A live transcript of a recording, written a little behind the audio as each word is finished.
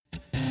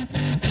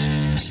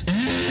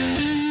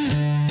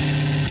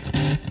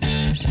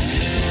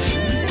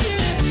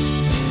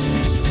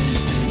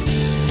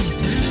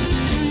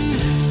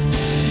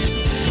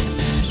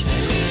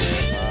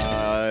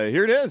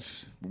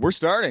We're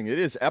starting. It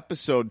is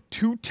episode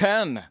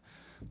 210.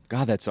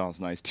 God, that sounds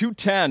nice.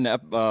 210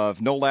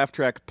 of No Laugh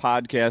Track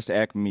Podcast,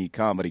 Acme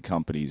Comedy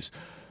Company's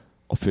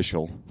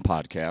official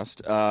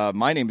podcast.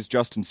 My name is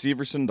Justin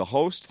Severson, the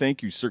host.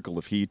 Thank you, Circle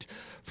of Heat,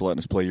 for letting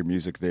us play your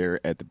music there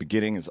at the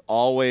beginning. As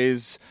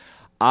always,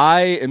 I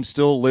am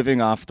still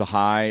living off the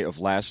high of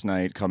last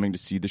night, coming to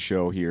see the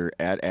show here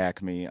at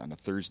Acme on a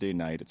Thursday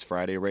night. It's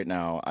Friday right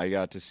now. I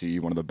got to see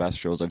one of the best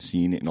shows I've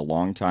seen in a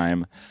long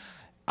time.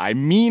 I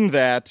mean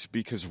that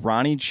because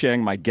Ronnie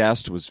Cheng, my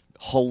guest, was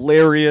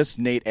hilarious.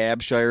 Nate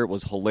Abshire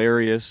was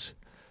hilarious.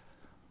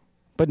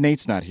 But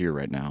Nate's not here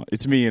right now.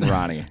 It's me and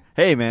Ronnie.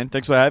 Hey man,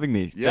 thanks for having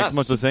me. Yes. Thanks so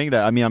much for saying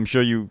that. I mean, I'm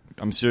sure you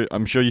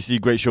see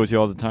great shows here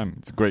all the time.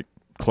 It's a great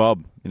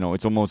club. You know,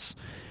 it's almost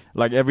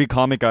like every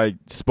comic I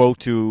spoke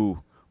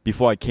to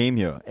before I came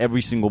here,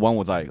 every single one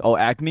was like, "Oh,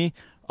 Acme?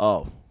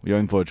 Oh, you're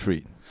in for a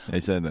treat." They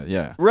said that,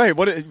 yeah. Right.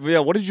 What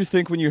did you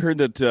think when you heard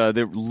that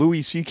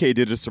Louis C.K.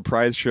 did a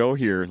surprise show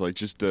here, like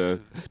just 2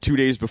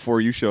 days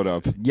before you showed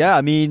up? Yeah,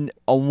 I mean,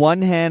 on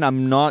one hand,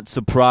 I'm not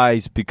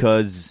surprised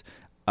because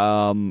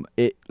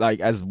it like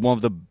as one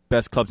of the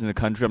best clubs in the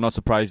country, I'm not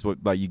surprised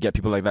like you get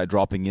people like that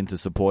dropping in to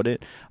support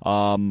it.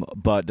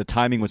 But the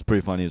timing was pretty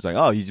funny. It was like,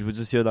 oh, he was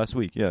just here last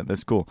week. Yeah,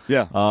 that's cool.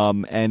 Yeah.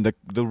 And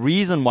the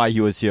reason why he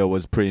was here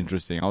was pretty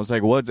interesting. I was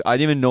like, what? I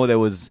didn't even know there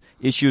was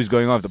issues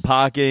going on with the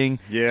parking.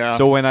 Yeah.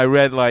 So when I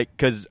read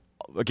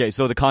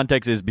so the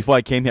context is before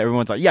I came here,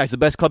 everyone's like, yeah, it's the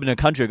best club in the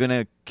country.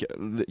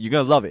 You're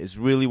gonna love it. It's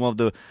really one of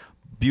the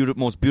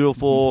most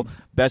beautiful,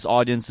 best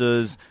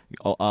audiences.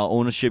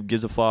 Ownership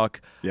gives a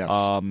fuck. Yes.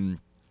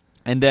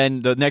 And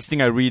then the next thing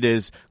I read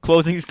is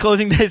closing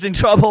day's in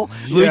trouble.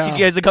 Yeah. Louis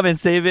C.K. has to come and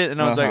save it. And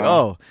I was like,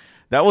 oh,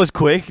 that was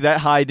quick. That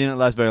high didn't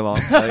last very long.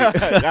 Like,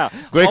 yeah.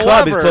 Great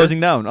club is closing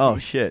down. Oh,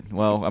 shit.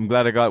 Well, I'm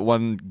glad I got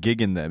one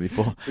gig in there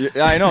before.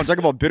 Yeah, I know. Talk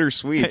about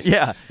bittersweet.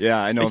 Yeah.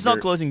 Yeah, I know. It's not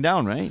closing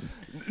down, right?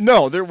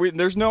 No, there's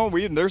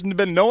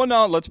been no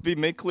announcement. Let's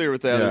make clear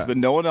with that. Yeah. There's been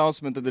no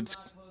announcement that it's.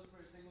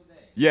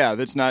 Yeah,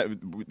 it's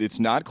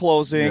not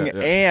closing, Yeah.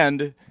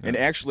 and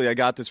actually I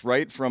got this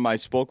right from I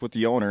spoke with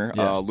the owner,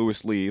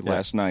 Louis Lee,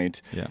 last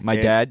night. Yeah, my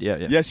dad. Yeah.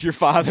 Yes, your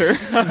father.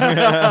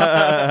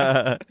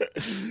 I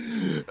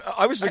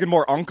was thinking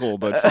more uncle,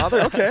 but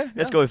father. Okay,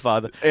 Let's go with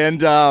father. and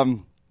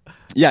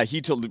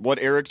he told what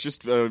Eric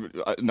just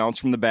announced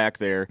from the back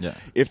there. Yeah.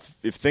 If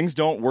things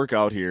don't work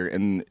out here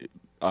and.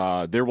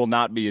 There will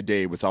not be a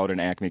day without an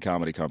Acme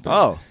Comedy Company.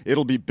 Oh.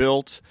 It'll be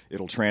built.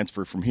 It'll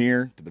transfer from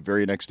here to the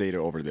very next day to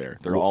over there.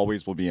 There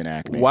always will be an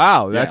Acme.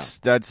 Wow, Yeah. that's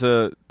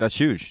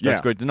huge. That's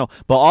Yeah. great to know.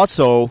 But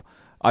also,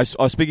 I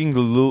was speaking to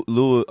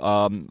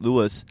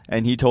Louis,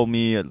 and he told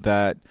me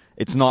that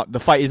the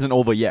fight isn't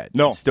over yet.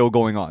 No. It's still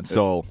going on.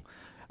 So.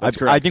 That's I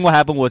correct. think what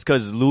happened was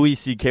because Louis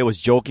C.K. was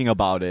joking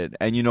about it,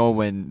 and you know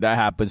when that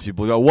happens,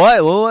 people go,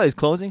 "What? It's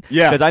closing?"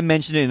 Yeah. Because I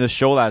mentioned it in the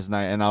show last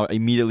night, and I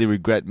immediately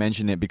regret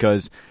mentioning it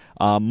because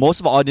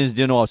most of the audience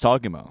didn't know what I was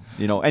talking about.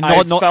 You know, and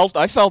I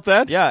felt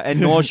that. yeah, and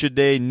nor should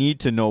they need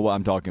to know what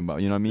I'm talking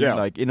about. You know what I mean? Yeah.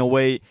 Like in a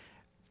way,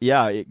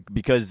 yeah,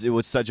 because it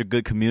was such a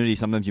good community.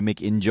 Sometimes you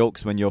make in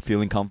jokes when you're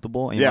feeling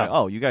comfortable, and you're Yeah. like,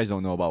 "Oh, you guys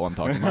don't know about what I'm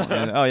talking about."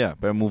 And, oh yeah,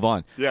 better move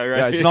on. Yeah, right.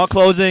 Yeah, it's not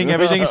closing.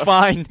 Everything's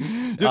fine.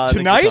 Thanks for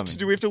Tonight, coming.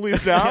 do we have to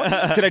leave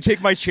now? Can I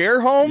take my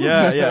chair home?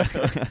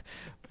 Yeah.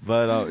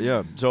 But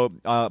yeah. So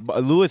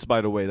Louis,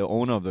 by the way, the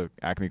owner of the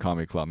Acme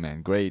Comedy Club,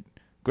 man, great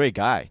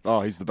guy.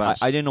 Oh, he's the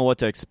best. I didn't know what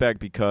to expect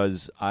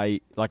because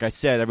like I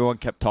said, everyone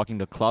kept talking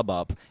the club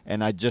up,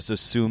 and I just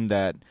assumed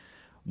that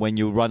when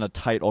you run a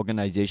tight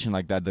organization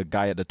like that, the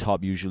guy at the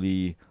top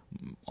usually,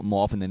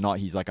 more often than not,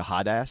 he's like a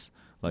hot ass,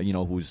 like you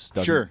know,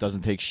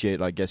 doesn't take shit,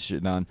 like gets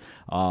shit done.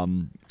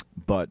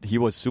 But he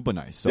was super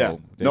nice. So yeah.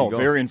 No,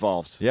 very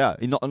involved. Yeah,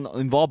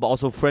 involved, but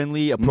also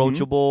friendly,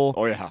 approachable.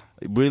 Oh yeah.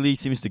 It really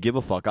seems to give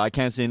a fuck. I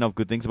can't say enough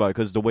good things about it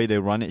because the way they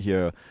run it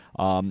here,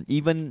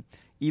 even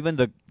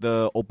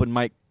the open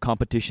mic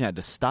competition at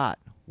the start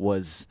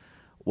was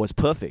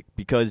perfect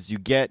because you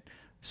get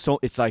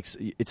it's a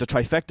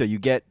trifecta. You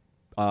get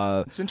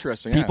It's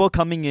interesting. people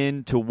coming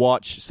in to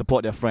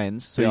support their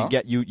friends, so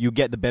you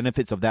get the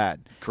benefits of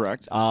that.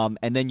 Correct.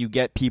 And then you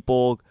get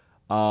people.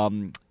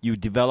 You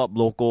develop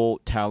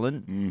local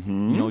talent,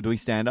 you know, doing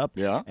stand up.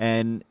 Yeah.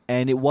 And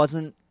it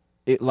wasn't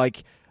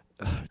like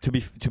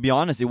to be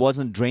honest, it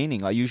wasn't draining.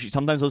 Like usually,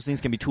 sometimes those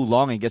things can be too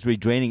long and it gets really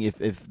draining if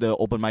the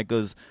open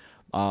micers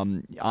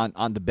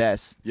aren't the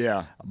best.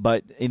 Yeah.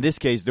 But in this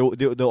case, the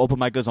open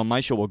micers on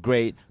my show were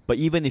great. But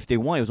even if they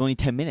won, it was only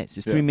 10 minutes.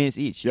 It's 3 minutes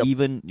each. Yep.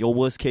 Even your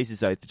worst case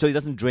is that, so it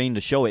doesn't drain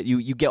the show.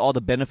 You get all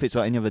the benefits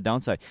without any of the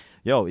downside.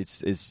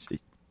 It's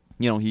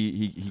you know,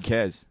 he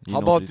cares. How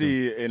about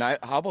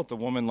the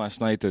woman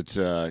last night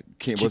that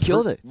came? She with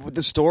killed her, it. With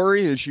the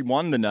story, and she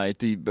won the night.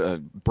 The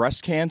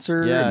breast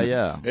cancer.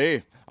 Yeah.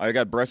 Hey, I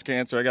got breast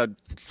cancer.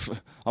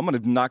 I'm going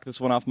to knock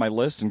this one off my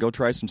list and go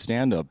try some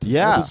stand-up.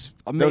 Yeah. That was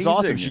amazing. That was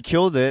awesome. She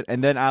killed it.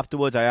 And then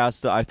afterwards, I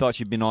asked her, I thought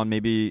she'd been on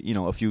maybe,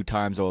 a few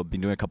times or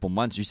been doing a couple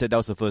months. She said that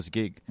was her first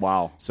gig.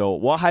 Wow. So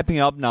we're hyping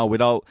up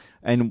now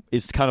and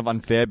it's kind of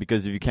unfair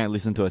because if you can't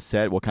listen to a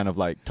set, we're kind of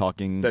like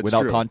talking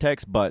without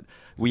context. But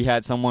we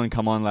had someone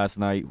come on last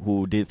night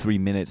who did 3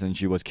 minutes and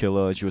she was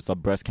killer. She was a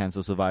breast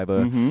cancer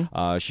survivor. Mm-hmm.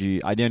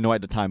 I didn't know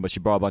at the time, but she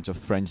brought a bunch of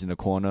friends in the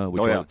corner,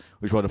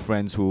 which were the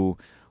friends who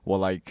were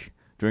like,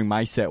 during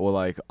my set, were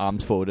like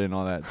arms folded and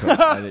all that. So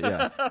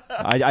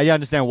I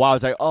understand why. I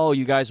was like, oh,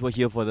 you guys were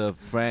here for the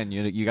friend.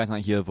 You guys not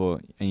here for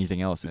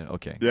anything else.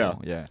 Okay. Yeah.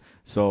 Yeah.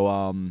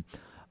 So,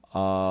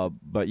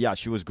 but yeah,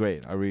 she was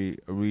great. I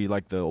really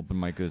like the open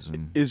micers.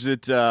 Is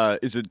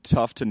it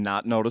tough to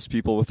not notice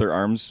people with their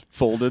arms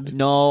folded?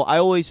 No, I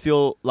always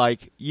feel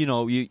like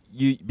you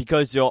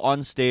because you're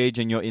on stage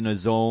and you're in a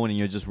zone and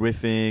you're just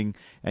riffing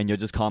and you're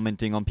just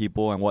commenting on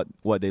people and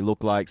what they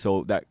look like.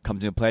 So that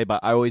comes into play.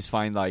 But I always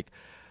find like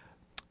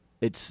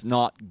it's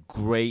not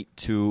great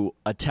to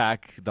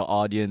attack the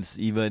audience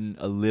even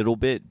a little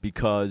bit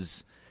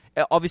because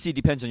obviously it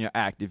depends on your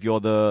act. If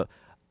you're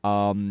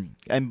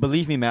and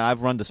believe me, man,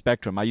 I've run the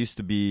spectrum. I used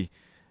to be,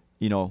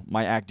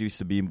 my act used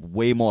to be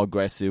way more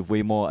aggressive,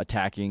 way more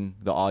attacking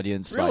the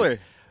audience. Really?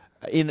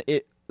 I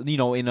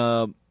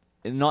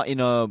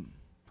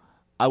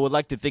would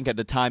like to think at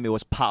the time it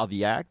was part of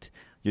the act.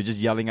 You're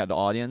just yelling at the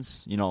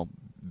audience,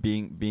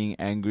 being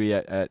angry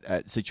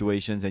at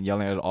situations and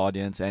yelling at the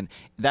audience, and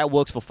that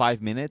works for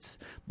 5 minutes.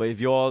 But if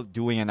you're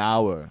doing an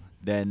hour,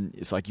 then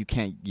it's like you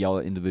can't yell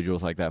at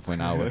individuals like that for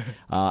an hour,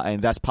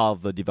 and that's part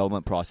of the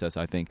development process,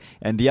 I think.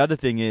 And the other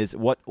thing is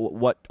what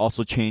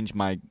also changed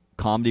my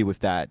comedy with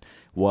that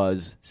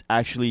was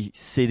actually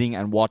sitting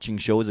and watching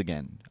shows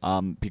again.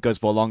 Because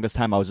for the longest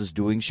time I was just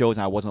doing shows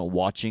and I wasn't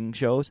watching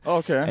shows.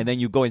 Okay. And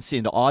then you go and sit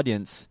in the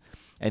audience,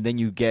 and then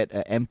you get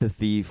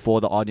empathy for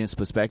the audience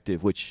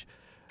perspective, which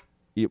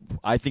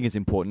I think is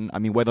important. I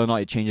mean, whether or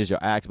not it changes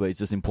your act, but it's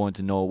just important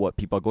to know what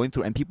people are going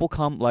through. And people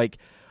come like,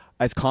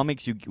 as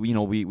comics,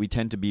 we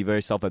tend to be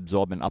very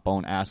self-absorbed and up our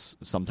own ass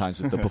sometimes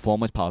with the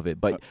performance part of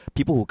it. But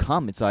people who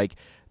come, it's like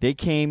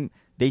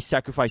they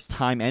sacrifice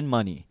time and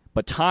money.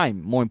 But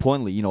time, more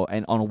importantly,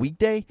 and on a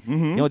weekday,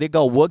 they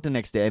go work the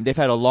next day, and they've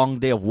had a long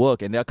day of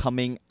work, and they're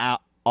coming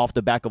out off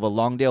the back of a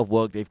long day of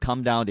work. They've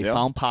come down, they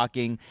found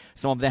parking.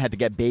 Some of them had to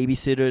get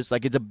babysitters.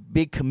 Like, it's a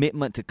big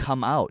commitment to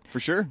come out. For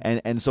sure.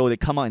 And so they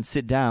come out and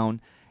sit down,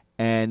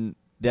 and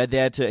they're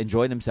there to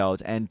enjoy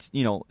themselves. And,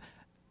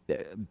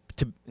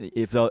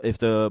 if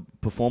the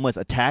performer is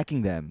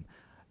attacking them,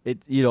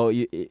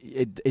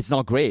 it's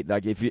not great.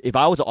 Like if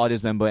I was an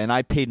audience member and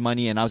I paid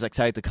money and I was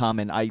excited to come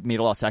and I made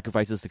a lot of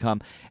sacrifices to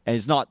come, and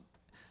it's not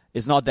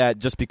that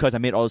just because I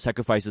made all the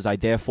sacrifices I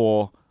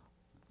therefore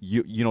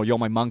you're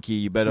my monkey,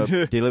 you better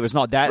deliver. It's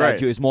not that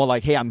attitude. It's more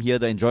like, hey, I'm here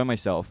to enjoy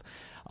myself.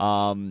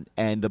 And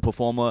the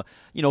performer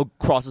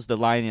crosses the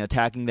line in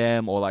attacking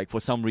them, or like for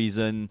some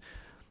reason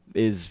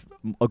is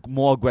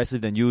more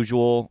aggressive than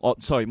usual,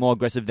 more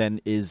aggressive than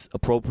is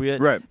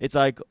appropriate. Right. It's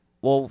like,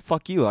 well,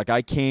 fuck you. Like,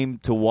 I came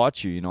to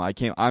watch you.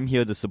 I'm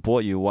here to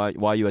support you. Why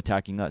are you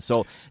attacking us?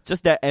 So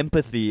just that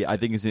empathy, I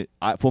think,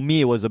 for me,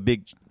 it was a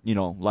big,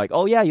 like,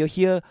 oh yeah, you're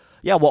here.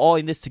 Yeah, we're all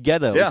in this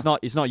together. Yeah.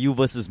 It's not you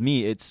versus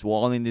me. It's we're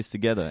all in this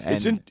together.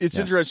 And, it's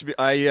interesting.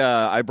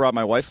 I brought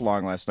my wife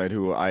along last night,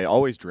 who I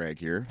always drag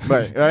here.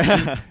 Right.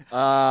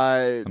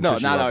 No, sure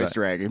not always that.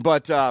 dragging,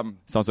 but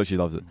sounds like she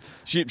loves it.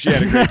 She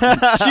had a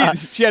great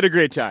she had a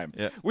great time.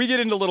 Yeah. We get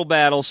into little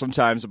battles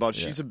sometimes about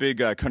she's a big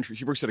country.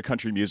 She works at a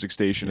country music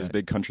station. Is a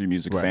big country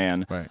music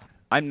fan. Right.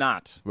 I'm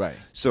not. Right.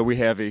 So we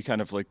have a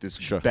kind of like this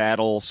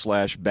battle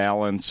 /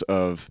 balance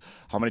of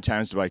how many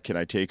times can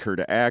I take her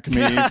to Acme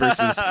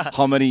versus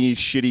how many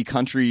shitty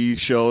country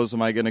shows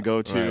am I going to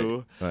go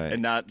to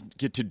and not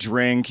get to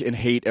drink and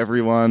hate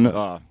everyone.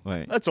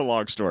 That's a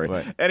long story.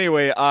 Right.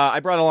 Anyway, I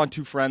brought along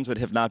two friends that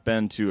have not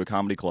been to a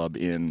comedy club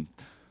in,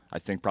 I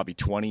think, probably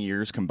 20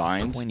 years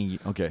combined. 20,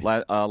 okay.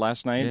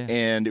 Last night,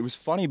 and it was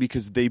funny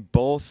because they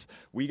both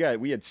we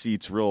had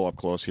seats real up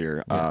close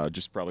here,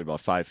 just probably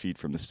about 5 feet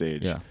from the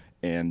stage. Yeah.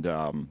 And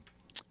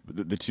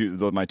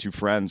my two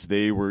friends,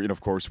 they were,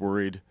 of course,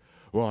 worried.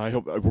 Well, I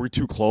hope we're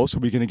too close. Are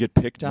we going to get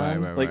picked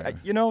on? Right.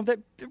 That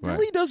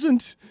really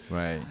doesn't.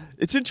 Right.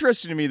 It's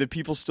interesting to me that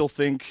people still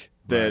think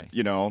that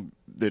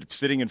that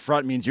sitting in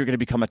front means you're going to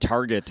become a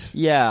target.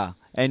 Yeah.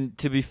 And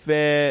to be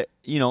fair,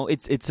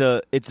 it's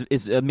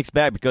a mixed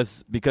bag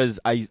because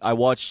I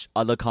watch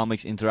other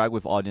comics interact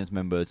with audience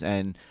members,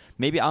 and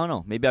maybe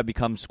I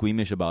become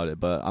squeamish about it,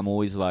 but I'm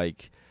always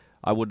like,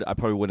 I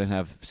probably wouldn't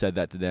have said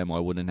that to them, or I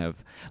wouldn't have.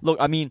 Look,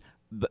 I mean,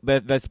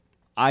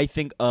 I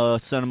think a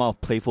certain amount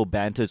of playful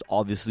banter is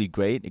obviously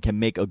great. It can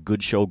make a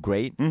good show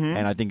great,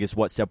 and I think it's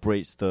what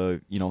separates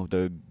the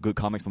good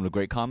comics from the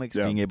great comics,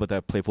 being able to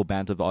have playful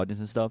banter with the audience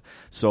and stuff.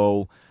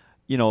 So,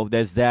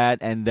 there's that,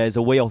 and there's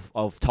a way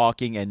of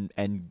talking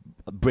and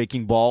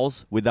breaking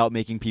balls without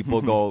making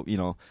people go,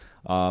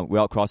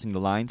 without crossing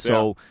the line.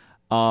 So,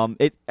 But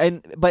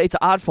it's an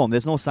art form.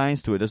 There's no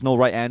science to it. There's no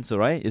right answer,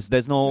 right?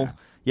 There's no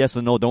yes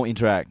or no. Don't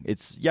interact.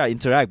 It's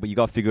interact, but you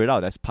got to figure it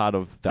out. That's part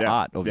of the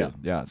art of it.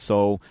 Yeah.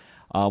 So,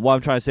 what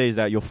I'm trying to say is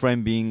that your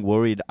friend being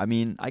worried. I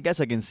mean, I guess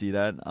I can see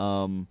that.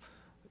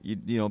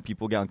 You know,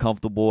 people get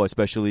uncomfortable,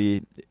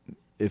 especially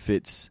if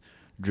it's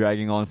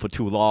dragging on for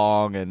too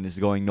long and it's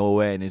going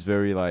nowhere, and it's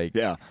very like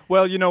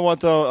Well, you know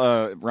what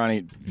though,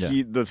 Ronnie,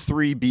 the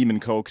 3 Beam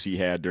and Cokes he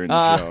had during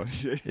the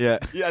show. yeah,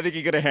 I think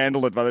he could have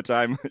handled it by the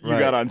time you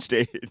got on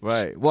stage.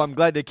 Right. Well, I'm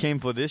glad they came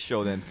for this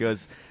show then,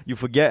 because you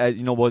forget,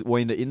 you know, we're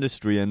in the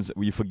industry, and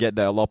you forget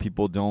that a lot of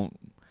people don't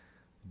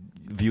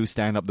view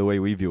stand-up the way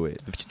we view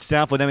it.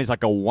 Stand-up for them is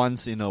like a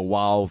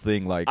once-in-a-while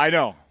thing. Like I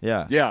know.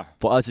 Yeah.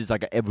 For us, it's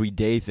like an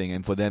everyday thing,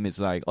 and for them, it's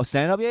like, oh,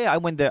 stand-up? Yeah, I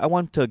went there. I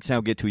went to a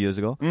stand-up gig 2 years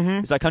ago. Mm-hmm.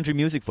 It's like country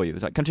music for you.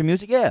 It's like country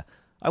music? Yeah.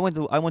 I went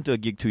to a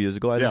gig 2 years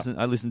ago.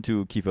 I listened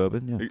to Keith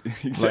Urban. Yeah.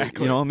 Exactly. Like,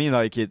 you know what I mean?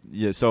 Like it.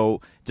 Yeah.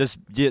 So just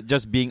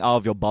being out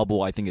of your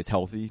bubble, I think it's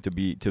healthy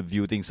to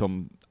view things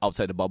from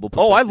outside the bubble.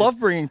 Oh, I love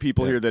bringing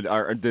people here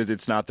that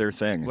it's not their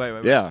thing.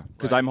 Right. Yeah,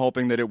 because I'm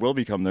hoping that it will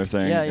become their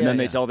thing, and then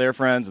they tell their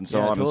friends, and so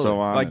on totally. and so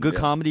on. Like good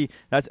comedy.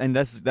 That's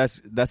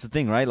the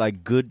thing, right?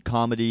 Like good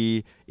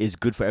comedy is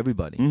good for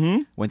everybody.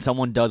 Mm-hmm. When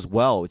someone does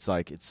well, it's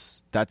like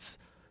it's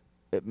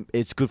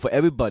good for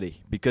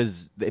everybody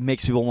because it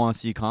makes people want to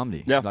see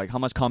comedy. Yeah. Like how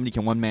much comedy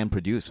can one man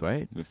produce,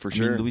 right? For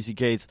sure. I mean, Louis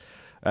C.K.'s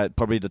at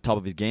probably the top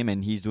of his game,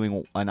 and he's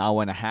doing an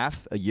hour and a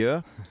half a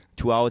year,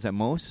 2 hours at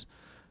most.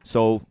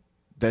 So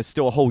there's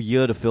still a whole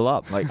year to fill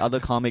up. Like other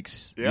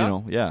comics,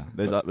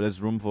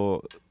 there's room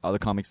for other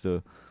comics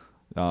to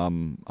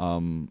find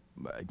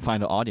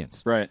an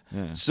audience. Right.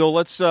 Yeah. So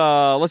let's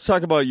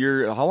talk about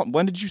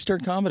when did you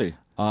start comedy?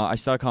 I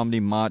started comedy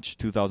March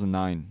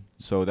 2009.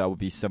 So that would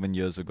be 7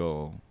 years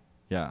ago.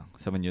 Yeah,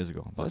 7 years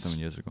ago. About 7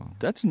 years ago.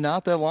 That's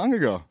not that long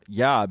ago.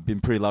 Yeah, I've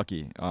been pretty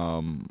lucky.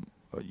 I've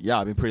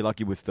been pretty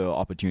lucky with the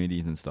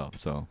opportunities and stuff.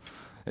 So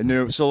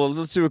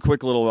let's do a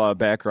quick little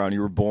background. You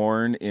were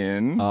born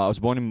in. I was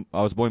born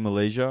in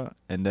Malaysia,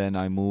 and then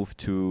I moved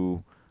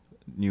to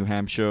New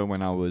Hampshire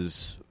when I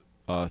was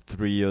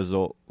 3 years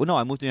old. Well, no,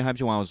 I moved to New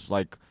Hampshire when I was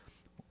like.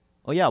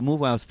 I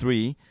moved when I was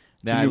 3.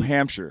 To New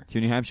Hampshire. To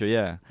New Hampshire,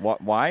 yeah.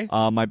 Why?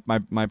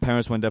 My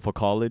parents went there for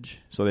college,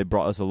 so they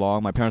brought us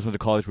along. My parents went to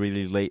college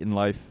really late in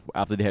life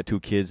after they had 2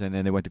 kids, and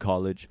then they went to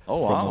college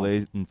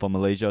from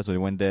Malaysia. So they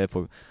went there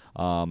for,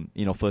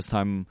 first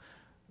time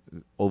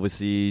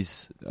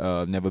overseas.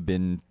 Never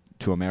been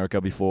to America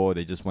before.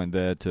 They just went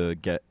there to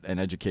get an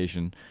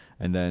education,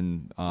 and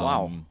then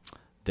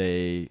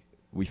they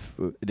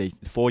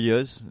 4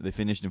 years. They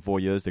finished in 4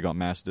 years. They got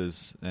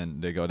masters,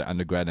 and they got an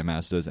undergrad and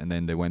masters, and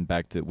then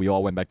we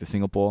all went back to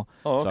Singapore.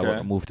 Oh, okay. So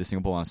I moved to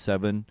Singapore when I was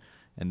 7,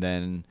 and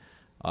then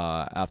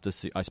after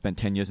I spent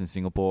 10 years in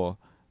Singapore,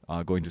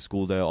 going to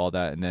school there, all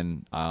that, and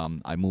then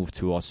I moved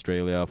to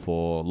Australia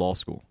for law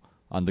school,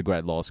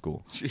 undergrad law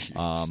school.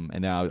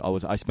 And then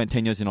I spent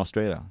 10 years in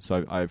Australia.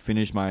 So I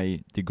finished my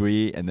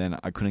degree, and then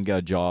I couldn't get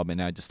a job, and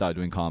then I just started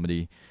doing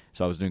comedy.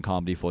 So I was doing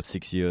comedy for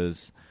 6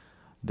 years.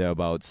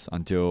 Thereabouts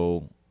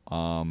until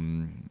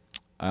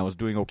I was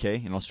doing okay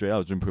in Australia. I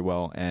was doing pretty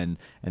well, and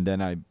then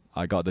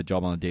I got the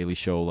job on The Daily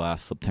Show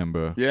last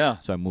September. Yeah.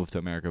 So I moved to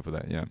America for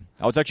that. Yeah.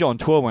 I was actually on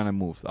tour when I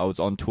moved. I was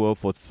on tour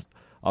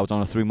I was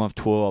on a 3-month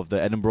tour of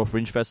the Edinburgh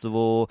Fringe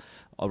Festival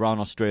around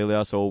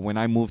Australia. So when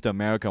I moved to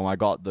America, when I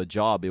got the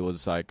job, it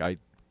was like I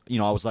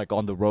was like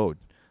on the road.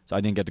 So I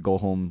didn't get to go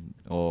home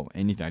or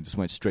anything. I just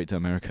went straight to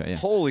America. Yeah.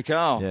 Holy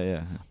cow.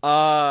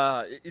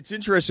 Yeah. It's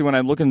interesting when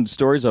I'm looking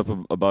stories up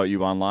about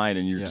you online,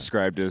 and you're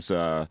described as,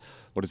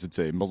 what does it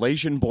say?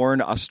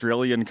 Malaysian-born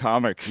Australian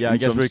comic. Yeah, I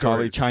guess we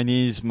call it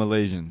Chinese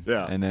Malaysian.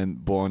 Yeah. And then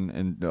born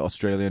in the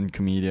Australian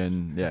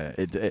comedian. Yeah.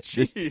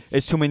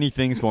 It's too many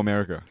things for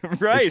America.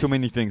 Right. It's too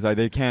many things. Like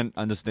they can't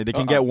understand. They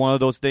can get one of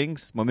those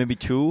things, or maybe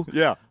 2.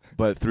 Yeah.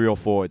 But 3 or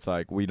 4, it's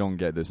like we don't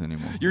get this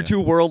anymore. You're too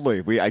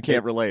worldly. I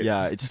can't relate.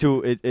 Yeah, it's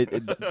too.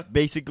 It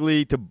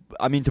basically to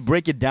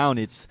break it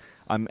down.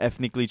 I'm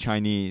ethnically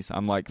Chinese.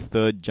 I'm like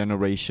 3rd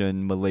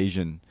generation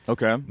Malaysian.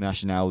 Okay.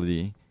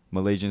 Nationality.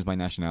 Malaysian is my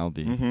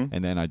nationality,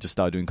 and then I just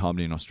started doing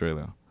comedy in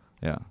Australia.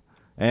 Yeah.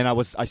 And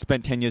I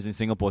spent 10 years in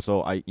Singapore,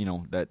 so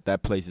that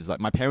place is like,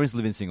 my parents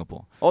live in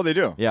Singapore. Oh, they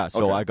do? Yeah,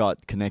 so okay. I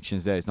got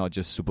connections there. It's not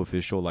just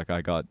superficial. Like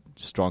I got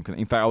strong.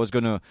 In fact, I was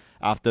gonna,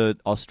 after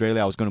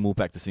Australia, I was gonna move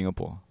back to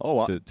Singapore. Oh,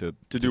 wow. To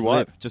do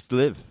what? Just to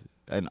live.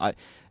 And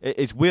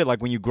it's weird.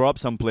 Like when you grow up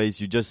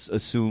someplace, you just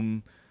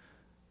assume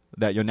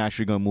that you're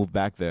naturally gonna move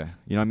back there.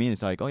 You know what I mean?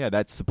 It's like, oh yeah,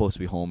 that's supposed to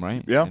be home,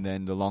 right? Yeah. And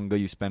then the longer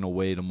you spend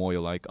away, the more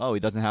you're like, oh, it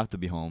doesn't have to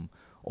be home,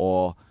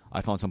 or I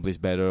found someplace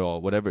better,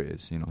 or whatever it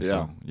is, Yeah.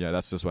 So, yeah,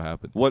 that's just what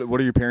happened. What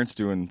do your parents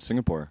do in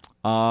Singapore?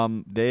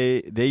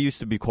 They used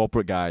to be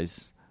corporate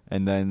guys,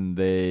 and then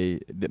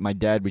my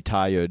dad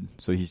retired,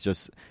 so he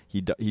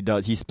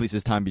splits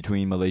his time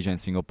between Malaysia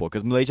and Singapore,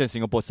 because Malaysia and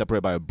Singapore are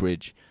separated by a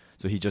bridge.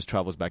 So he just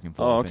travels back and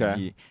forth. okay.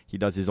 And he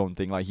does his own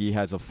thing. Like he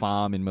has a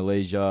farm in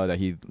Malaysia that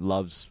he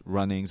loves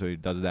running, so he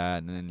does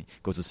that, and then he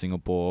goes to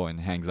Singapore and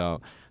hangs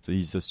out. So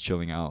he's just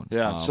chilling out.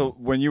 Yeah. So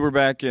when you were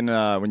back in,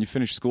 when you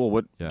finished school,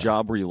 what Yeah.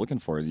 job were you looking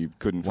for? You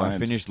couldn't when find. I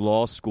finished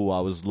law school,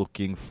 I was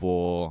looking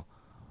for,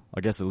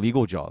 I guess, a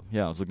legal job.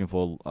 Yeah, I was looking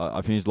for.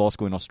 I finished law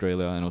school in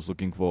Australia, and I was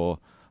looking for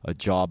a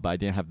job, but I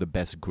didn't have the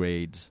best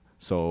grades.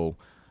 So,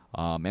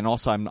 and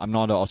also I'm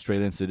not an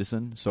Australian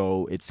citizen,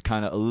 so it's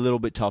kind of a little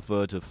bit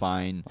tougher to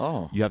find.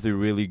 Oh. You have to be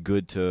really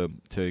good to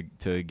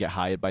get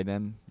hired by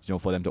them. You know,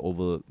 for them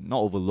to not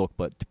overlook,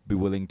 but to be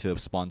willing to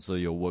sponsor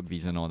your work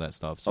visa and all that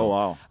stuff. So Oh,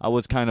 wow. I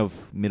was kind of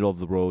middle of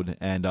the road,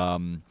 and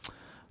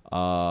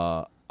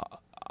I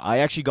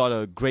actually got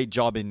a great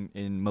job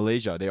in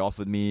Malaysia. They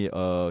offered me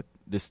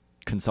this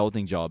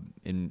consulting job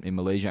in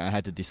Malaysia. I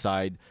had to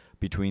decide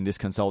between this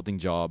consulting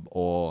job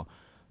or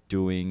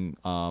doing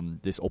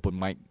this open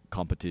mic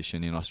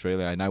competition in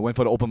Australia, and I went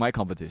for the open mic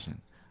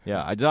competition.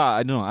 Yeah, I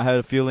don't know. I had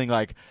a feeling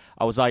like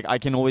I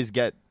can always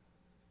get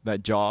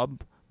that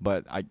job,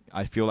 but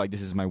I feel like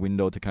this is my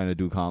window to kind of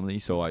do comedy,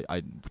 so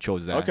I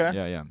chose that. Okay.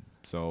 Yeah.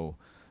 So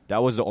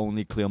that was the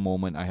only clear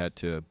moment I had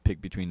to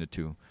pick between the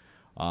two.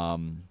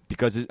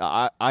 Because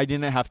I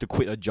didn't have to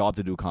quit a job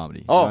to do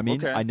comedy. Oh, You know what I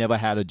mean? okay. I never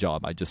had a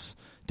job. I just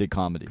did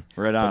comedy.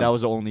 Right But on. that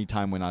was the only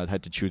time when I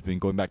had to choose between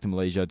going back to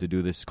Malaysia to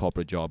do this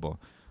corporate job or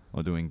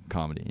doing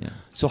comedy. Yeah.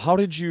 So how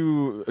did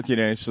you?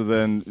 Okay, so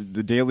then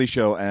the Daily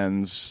Show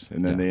ends,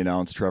 and then Yeah. they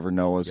announce Trevor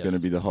Noah's Yes. going to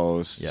be the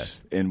host.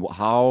 Yes. And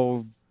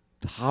how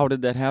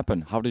did that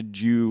happen? How did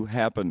you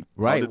happen?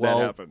 How Right. did well,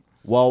 that happen?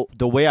 well,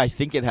 the way I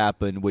think it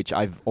happened, which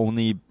I've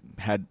only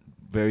had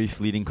very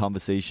fleeting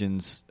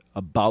conversations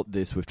about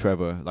this with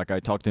Trevor. Like I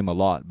talked to him a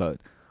lot, but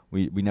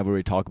we never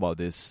really talk about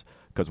this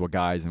because we're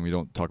guys and we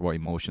don't talk about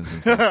emotions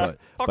and stuff.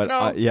 But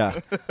no. yeah.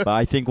 But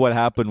I think what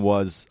happened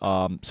was,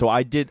 so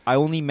I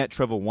only met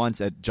Trevor once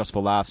at Just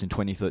for Laughs in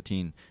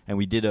 2013, and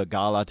we did a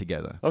gala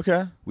together.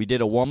 Okay. We did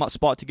a warm up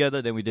spot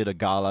together, then we did a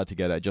gala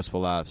together at Just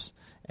for Laughs,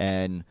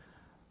 and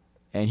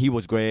he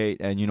was great,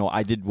 and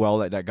I did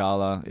well at that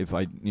gala. If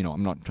I'm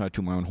not trying to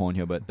toot my own horn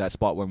here, but that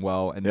spot went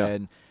well, and Yeah.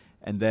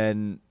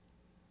 then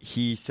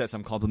he said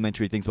some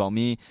complimentary things about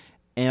me,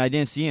 and I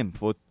didn't see him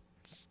for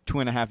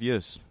 2.5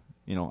 years.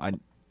 I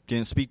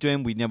didn't speak to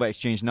him. We never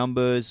exchanged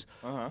numbers.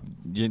 Uh-huh.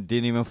 Didn't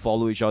even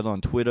follow each other on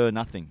Twitter.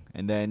 Nothing.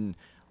 And then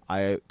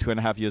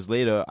 2.5 years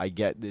later, I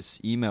get this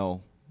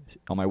email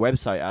on my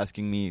website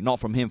asking me, not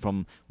from him,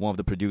 from one of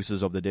the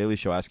producers of The Daily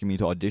Show, asking me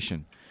to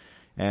audition.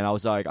 And I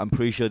was like, I'm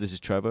pretty sure this is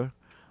Trevor.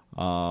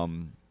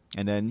 And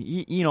then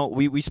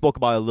we spoke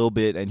about it a little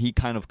bit, and he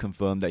kind of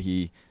confirmed that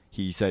he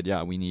said,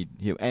 yeah, we need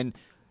him. And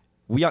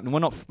we're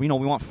not, we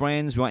want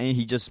friends.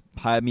 He just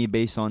hired me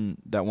based on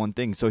that one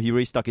thing. So he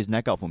really stuck his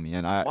neck out for me,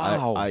 and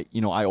Wow. I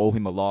owe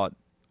him a lot.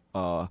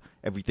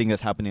 Everything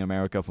that's happening in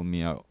America for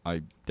me,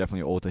 I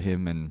definitely owe to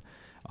him. And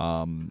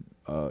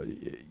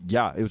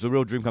yeah, it was a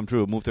real dream come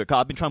true.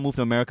 I've been trying to move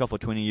to America for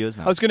 20 years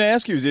now. I was going to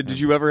ask you, did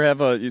you ever have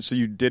so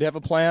you did have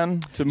a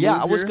plan to move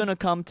I was here? gonna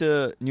come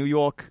to New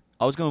York.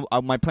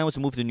 My plan was to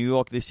move to New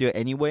York this year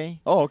anyway.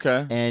 Oh,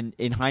 okay. And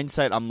in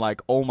hindsight, I'm like,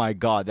 oh my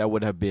god, that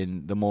would have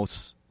been the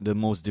most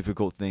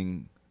difficult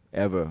thing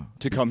ever.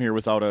 To come here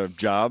without a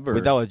job? Or?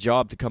 Without a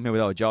job, to come here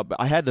without a job.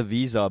 I had the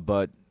visa,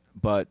 but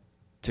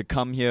to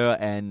come here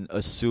and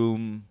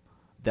assume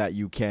that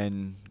you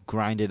can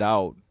grind it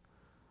out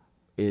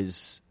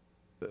is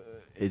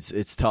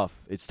it's tough.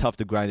 It's tough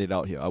to grind it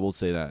out here. I will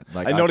say that.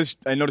 Like I noticed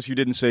you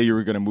didn't say you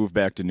were going to move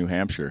back to New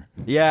Hampshire.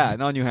 Yeah,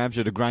 not New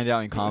Hampshire, to grind it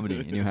out in comedy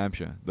in New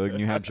Hampshire, the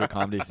New Hampshire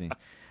comedy scene.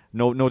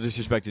 No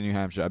disrespect to New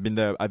Hampshire. I've been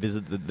there. I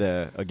visited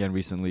there again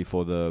recently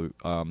for the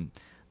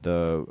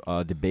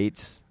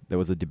debates. There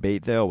was a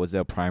debate there, or was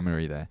there a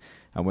primary there?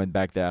 I went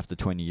back there after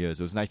 20 years.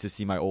 It was nice to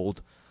see my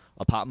old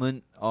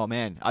apartment. Oh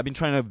man, I've been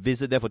trying to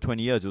visit there for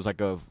 20 years. It was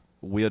like a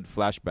weird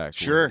flashback.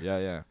 Sure.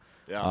 Yeah.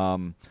 Yeah.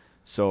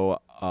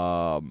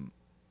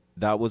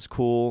 That was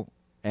cool.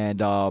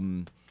 And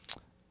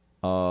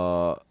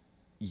what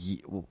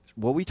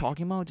were we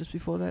talking about just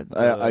before that?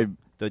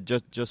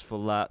 Just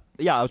for that.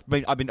 Yeah,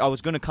 I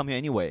was going to come here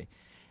anyway,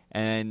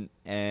 and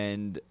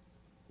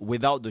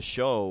without the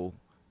show,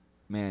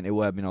 man, it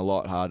would have been a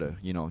lot harder,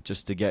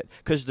 just to get,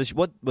 because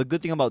the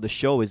good thing about the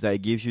show is that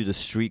it gives you the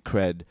street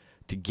cred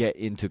to get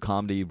into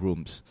comedy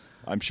rooms.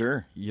 I'm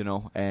sure.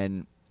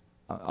 And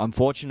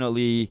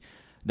unfortunately,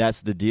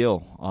 that's the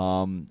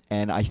deal.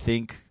 And I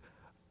think,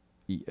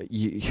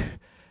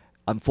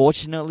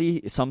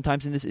 unfortunately,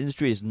 sometimes in this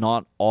industry, it's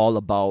not all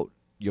about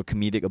your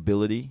comedic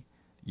ability.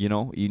 You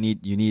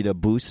need a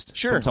boost.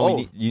 Sure. From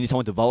someone. You need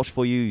someone to vouch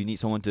for you. You need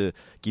someone to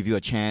give you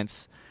a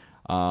chance.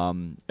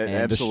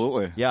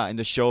 Absolutely. And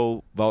the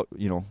show,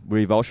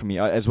 really vouched for me,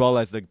 as well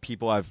as the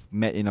people I've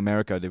met in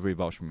America. They really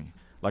vouched for me.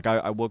 Like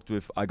I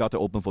got to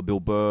open for Bill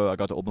Burr. I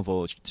got to open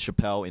for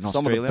Chappelle in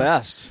Australia. Some of the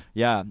best.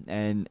 Yeah,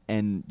 and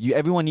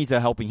everyone needs a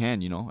helping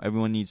hand.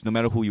 Everyone needs, no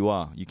matter who you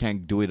are, you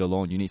can't do it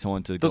alone. You need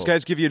someone to. Those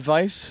guys give you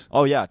advice?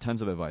 Oh yeah,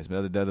 tons of advice.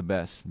 They're the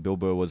best. Bill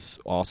Burr was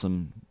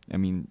awesome. I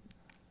mean,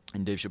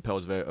 and Dave Chappelle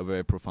is a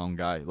very profound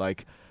guy.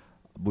 Like,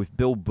 with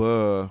Bill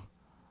Burr,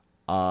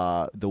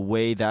 the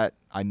way that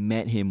I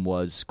met him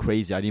was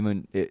crazy. I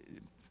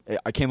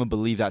can't even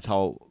believe that's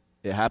how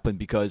it happened,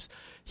 because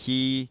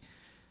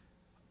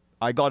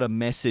I got a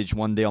message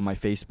one day on my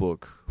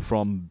Facebook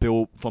from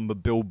the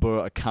Bill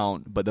Burr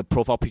account, but the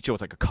profile picture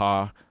was like a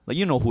car. Like,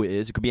 you know who it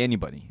is. It could be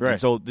anybody. Right.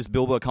 And so this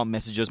Bill Burr account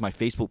messages my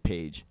Facebook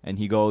page, and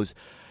he goes,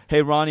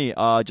 "Hey, Ronnie,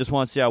 just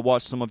want to say I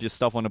watched some of your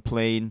stuff on the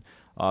plane.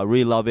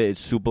 Really love it.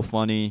 It's super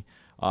funny.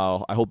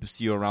 I hope to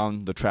see you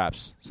around the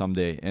traps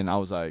someday." And I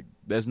was like,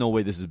 there's no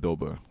way this is Bill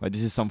Burr. Like,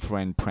 this is some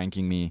friend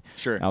pranking me.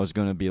 Sure. And I was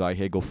gonna be like,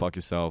 hey, go fuck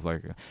yourself.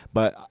 Like,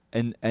 but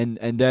and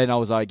then I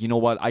was like, you know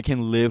what? I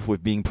can live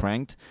with being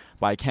pranked,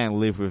 but I can't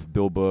live with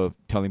Bill Burr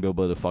telling Bill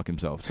Burr to fuck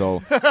himself.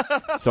 So,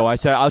 so I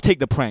said, I'll take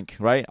the prank.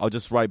 Right? I'll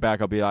just write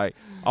back. I'll be like,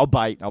 I'll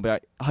bite. I'll be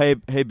like,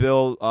 hey,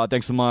 Bill.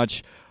 Thanks so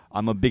much.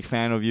 I'm a big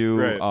fan of you.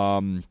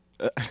 Right.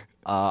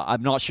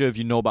 I'm not sure if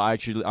you know, but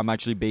I'm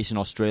actually based in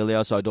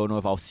Australia, so I don't know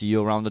if I'll see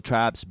you around the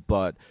traps,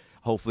 but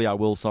hopefully I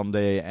will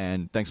someday,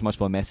 and thanks so much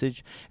for the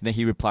message. And then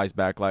he replies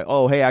back like,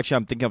 oh, hey, actually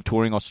I'm thinking of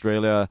touring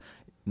Australia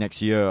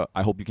next year.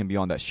 I hope you can be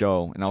on that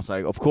show. And I was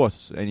like, of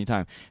course,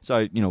 anytime.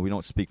 So, we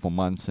don't speak for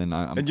months. And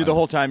the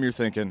whole time you're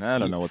thinking, I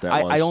don't know what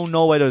that was. I don't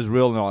know whether it's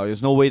real or not.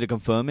 There's no way to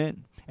confirm it.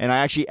 And I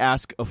actually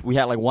asked if we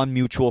had like one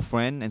mutual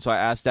friend, and so I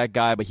asked that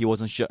guy, but he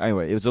wasn't sure.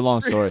 Anyway, it was a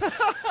long story.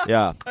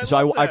 Yeah.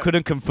 So I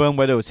couldn't confirm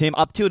whether it was him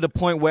up to the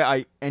point where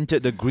I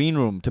entered the green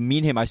room to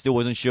meet him. I still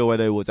wasn't sure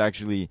whether it was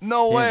actually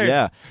No him. way.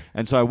 Yeah.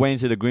 And so I went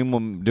into the green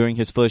room during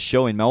his first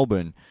show in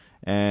Melbourne,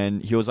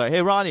 and he was like,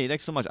 "Hey, Ronnie,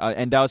 thanks so much."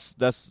 And that's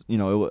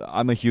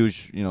I'm a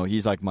huge,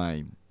 he's like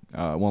my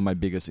one of my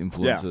biggest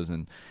influences,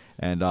 and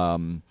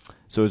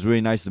so it was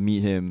really nice to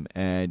meet him.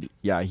 And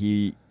yeah,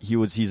 he's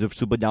a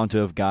super down to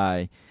earth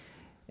guy.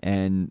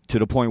 And to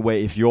the point where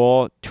if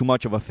you're too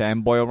much of a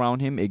fanboy around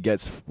him, it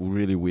gets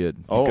really weird.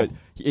 Oh.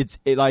 Because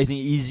I think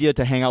easier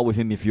to hang out with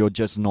him if you're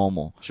just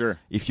normal. Sure.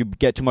 If you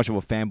get too much of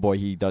a fanboy,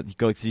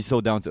 he's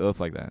so down to earth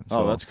like that.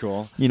 So, that's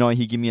cool.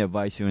 He give me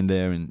advice here and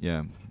there, and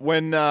yeah.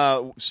 When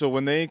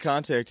they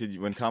contacted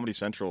you, when Comedy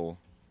Central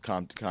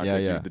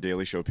contacted the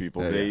Daily Show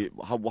people,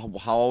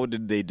 how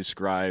did they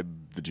describe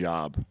the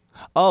job?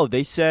 Oh,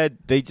 they said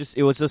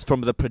it was just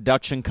from the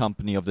production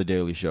company of the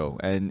Daily Show,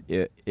 and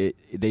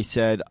they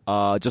said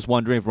just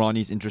wondering if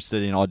Ronnie's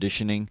interested in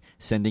auditioning,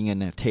 sending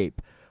in a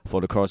tape for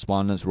the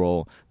correspondence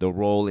role. The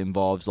role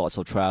involves lots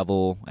of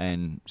travel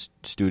and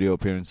studio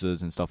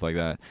appearances and stuff like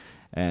that.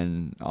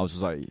 And I was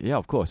just like, yeah,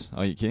 of course.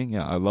 Are you kidding?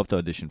 Yeah, I'd love to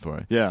audition for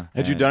it. Yeah.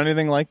 Had you done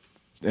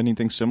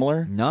anything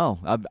similar? No,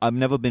 I've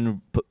never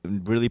been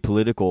really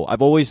political.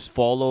 I've always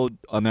followed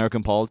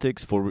American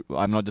politics.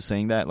 I'm not just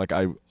saying that. Like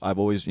I've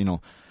always,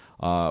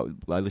 I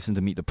listen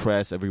to Meet the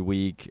Press every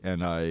week,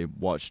 and I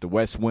watch The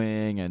West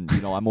Wing, and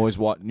I'm always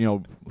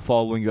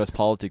following U.S.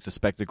 politics, the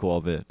spectacle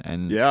of it.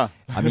 And yeah,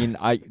 I mean,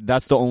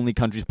 that's the only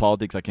country's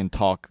politics I can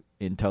talk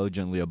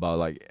intelligently about.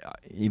 Like,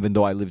 even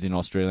though I lived in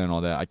Australia and all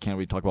that, I can't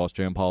really talk about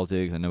Australian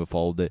politics. I never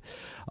followed it.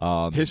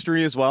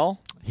 History as well.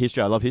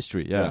 History, I love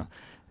history. Yeah.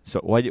 So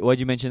why'd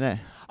you mention that?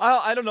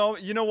 I don't know.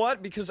 You know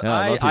what? Because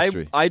I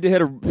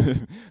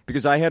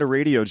because I had a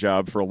radio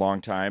job for a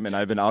long time, and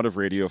I've been out of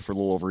radio for a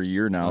little over a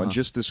year now. Uh-huh. And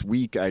just this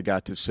week, I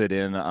got to sit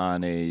in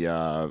on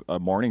a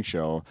morning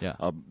show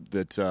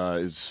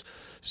that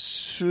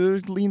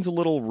leans a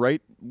little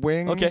right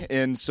wing. Okay.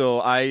 And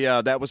so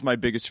that was my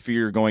biggest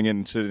fear going in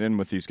and sitting in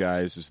with these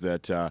guys is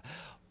that.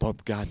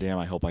 But goddamn,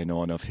 I hope I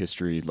know enough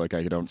history, like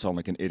I don't sound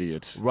like an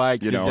idiot,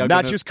 right?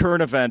 Not just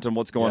current event and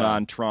what's going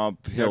on,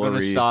 Trump, Hillary. They're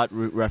going to start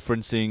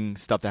referencing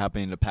stuff that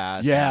happened in the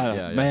past.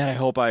 Yeah, man, I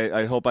hope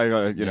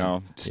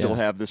I still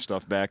have this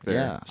stuff back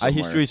there. Yeah,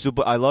 history is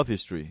super. I love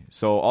history,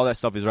 so all that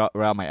stuff is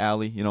around my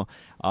alley.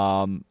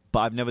 But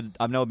I've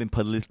never been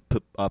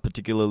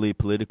particularly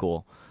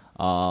political.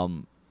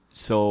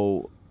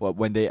 So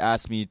when they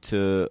asked me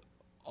to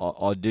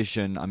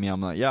audition, I mean,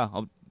 I'm like, yeah.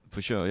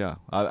 For sure, yeah.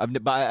 I've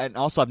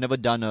never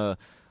done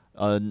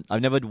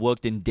I've never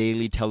worked in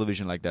daily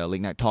television like that,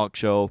 late night talk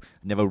show.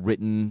 Never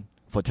written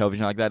for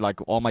television like that.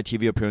 Like all my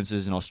TV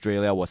appearances in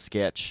Australia was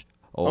sketch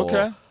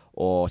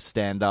or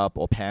stand up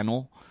or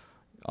panel.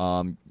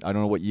 I don't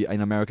know what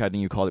in America I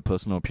think you call it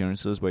personal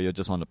appearances, where you're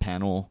just on the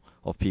panel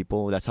of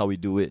people. That's how we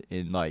do it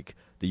in like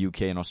the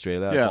UK and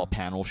Australia. It's all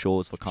panel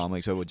shows for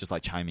comics, so we're just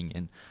like chiming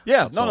in.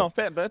 Yeah,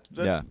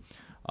 yeah.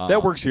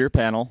 That works here,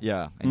 panel.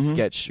 Yeah, and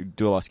sketch,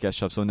 do a lot of sketch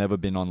stuff. So never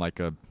been on like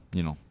a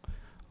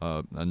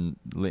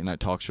late night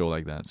talk show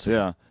like that. So.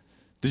 Yeah.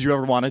 Did you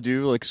ever want to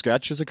do like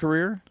sketch as a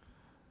career?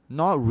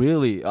 Not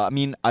really. I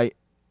mean,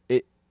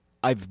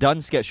 I've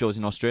done sketch shows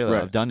in Australia.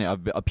 Right. I've done it.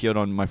 I've appeared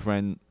on my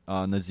friend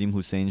Nazim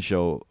Hussein's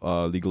show,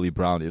 Legally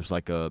Brown. It was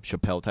like a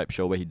Chappelle type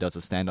show where he does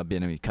a stand up bit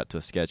and we cut to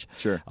a sketch.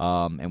 Sure.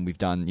 And we've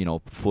done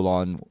full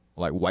on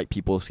like white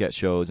people sketch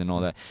shows and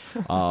all that.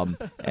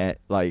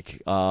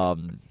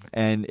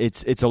 And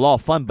it's a lot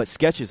of fun, but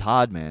sketch is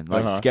hard, man.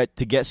 Like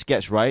to get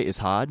sketch right is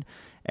hard,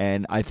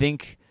 and I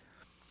think.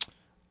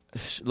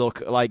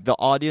 Look, like the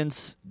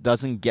audience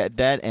doesn't get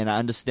that, and I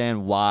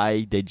understand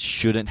why they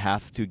shouldn't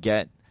have to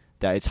get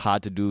that it's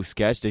hard to do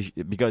sketch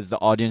because the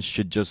audience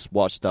should just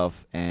watch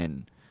stuff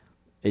and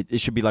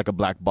it should be like a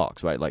black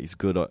box, right? Like it's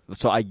good.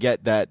 So I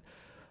get that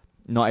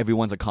not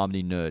everyone's a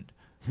comedy nerd.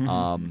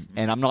 And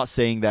I'm not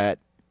saying that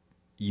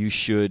you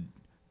should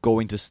go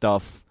into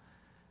stuff,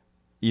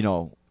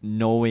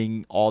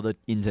 knowing all the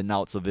ins and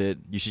outs of it.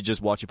 You should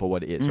just watch it for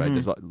what it is, right?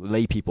 There's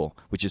lay people,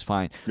 which is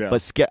fine. Yeah.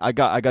 But I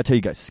got to tell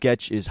you guys,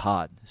 sketch is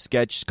hard.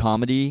 Sketch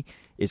comedy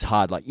is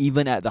hard. Like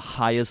even at the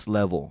highest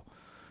level,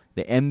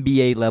 the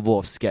MBA level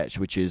of sketch,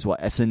 which is what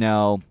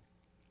SNL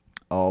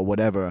or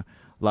whatever.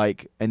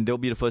 Like, and they'll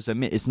be the first to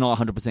admit it's not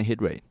 100%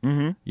 hit rate.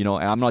 And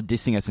I'm not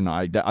dissing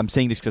SNL. I'm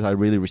saying this because I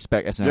really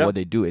respect SNL, what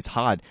they do. It's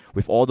hard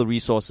with all the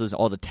resources,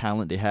 all the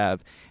talent they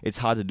have. It's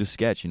hard to do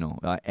sketch,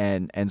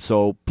 and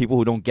so people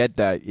who don't get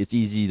that, it's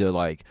easy to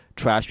like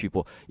trash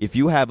people. If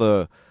you have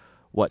a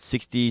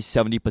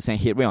 60-70%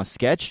 hit rate on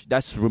sketch,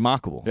 that's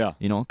remarkable.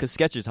 Because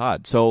sketch is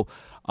hard. So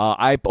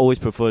I always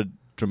preferred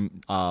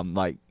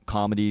like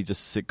comedy,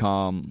 just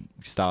sitcom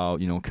style,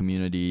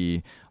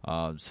 Community,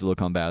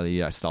 Silicon Valley,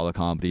 that style of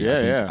comedy.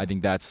 I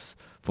think that's,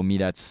 for me,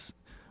 that's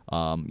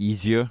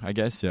easier, I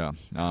guess.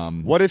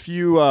 What if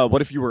you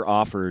were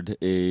offered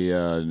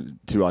to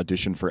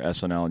audition for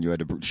SNL and you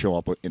had to show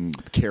up in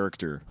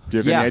character? Do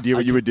you have any idea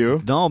what you would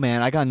do? No,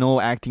 man, I got no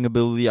acting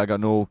ability. I got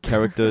no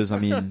characters. I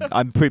mean,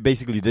 I'm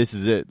basically this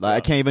is it. Like,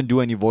 I can't even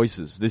do any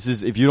voices. This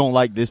is, if you don't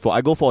like this,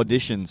 I go for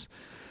auditions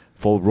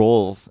for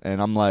roles,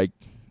 and I'm like,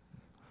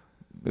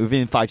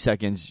 within 5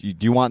 seconds, do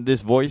you want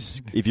this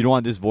voice? If you don't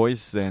want this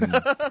voice, then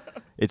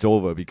it's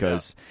over.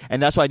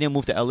 And that's why I didn't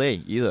move to LA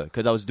either,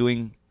 because I was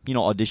doing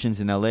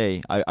auditions in LA.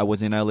 I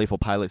was in LA for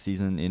pilot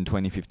season in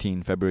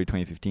 2015, February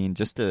 2015,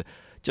 just to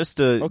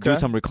do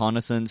some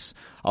reconnaissance.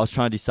 I was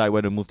trying to decide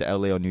whether to move to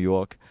LA or New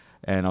York,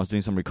 and I was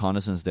doing some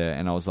reconnaissance there.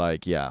 And I was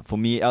like, for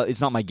me,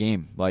 it's not my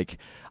game. Like,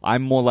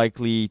 I'm more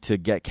likely to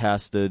get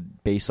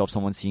casted based off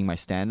someone seeing my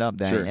stand-up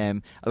than I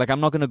am. Like,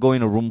 I'm not going to go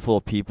in a room full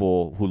of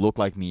people who look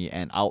like me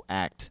and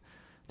out-act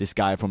this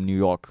guy from New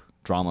York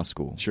drama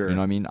school. You know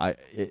what I mean?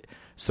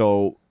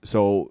 So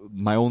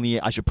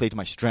I should play to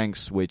my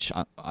strengths, which,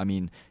 I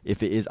mean,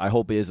 if it is, I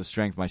hope it is a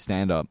strength, my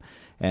stand-up.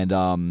 And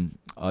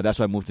that's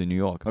why I moved to New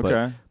York.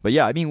 Okay. But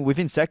yeah, I mean,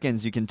 within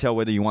seconds, you can tell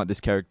whether you want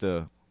this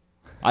character.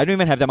 I don't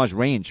even have that much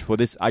range for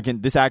this.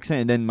 This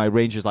accent, and then my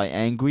range is like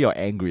angry or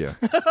angrier.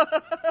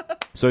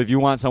 So if you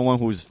want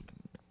someone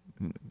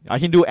I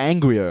can do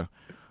angrier.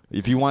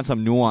 If you want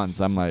some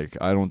nuance, I'm like,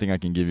 I don't think I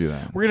can give you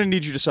that. We're going to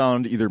need you to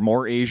sound either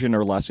more Asian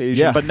or less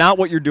Asian, but not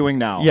what you're doing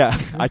now. Yeah,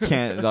 I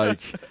can't, like,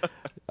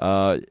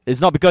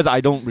 it's not because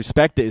I don't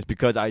respect it, it's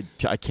because I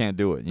can't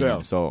do it. You know?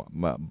 So,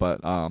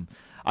 but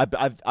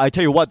I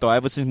tell you what, though,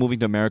 ever since moving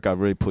to America, I've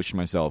really pushed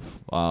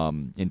myself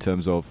in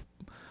terms of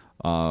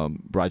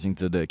rising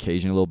to the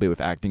occasion a little bit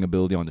with acting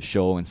ability on the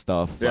show and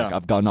stuff. Yeah. Like,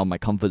 I've gotten out of my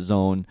comfort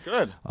zone.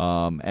 Good.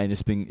 And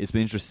it's been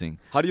interesting.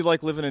 How do you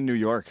like living in New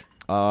York?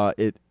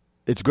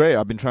 It's great.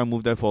 I've been trying to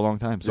move there for a long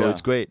time, so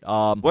it's great.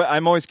 Well,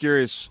 I'm always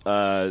curious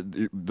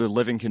the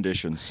living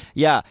conditions.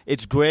 Yeah,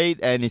 it's great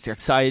and it's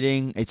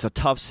exciting. It's a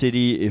tough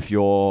city if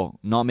you're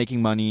not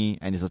making money,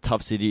 and it's a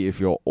tough city if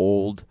you're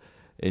old.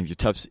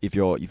 If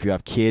you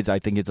have kids, I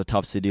think it's a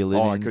tough city to live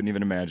in. I couldn't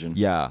even imagine.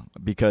 Yeah,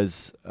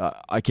 because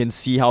I can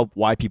see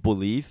why people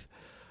leave.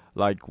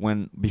 Like,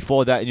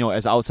 before that,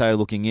 as outsider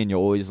looking in, you're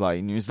always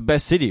like, it's the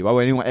best city. Why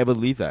would anyone ever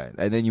leave that?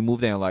 And then you move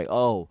there and like,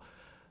 oh,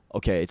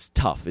 okay, it's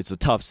tough. It's a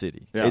tough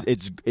city. Yeah.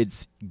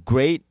 It's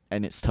great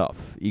and it's tough,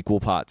 equal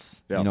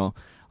parts. Yeah.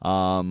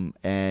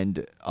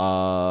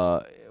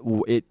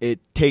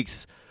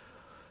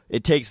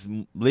 It takes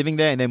living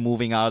there and then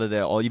moving out of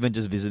there, or even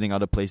just visiting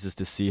other places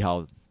to see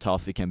how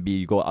tough it can be.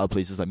 You go to other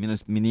places like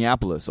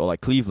Minneapolis or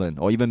like Cleveland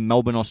or even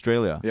Melbourne,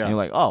 Australia. Yeah. And you're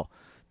like, oh,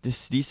 these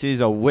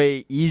cities are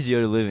way easier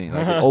to live in.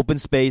 Like open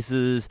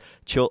spaces,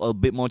 a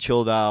bit more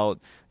chilled out.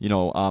 You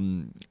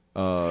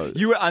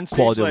were on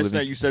stage last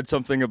night. You said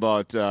something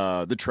about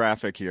the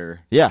traffic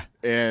here. Yeah,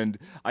 and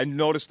I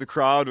noticed the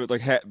crowd was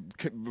like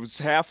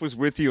half was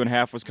with you and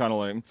half was kind of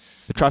like,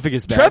 the traffic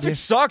is bad. Traffic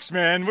sucks,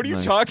 man. What are you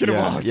talking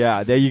about?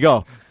 Yeah, there you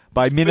go.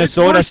 By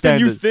Minnesota it's worse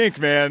standards, than you think,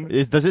 man.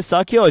 Does it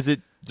suck here, or is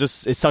it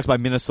just it sucks by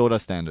Minnesota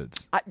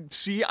standards?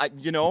 You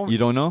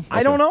don't know. Okay.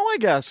 I don't know. I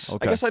guess.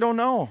 Okay. I guess I don't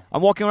know.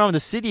 I'm walking around the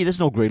city. There's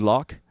no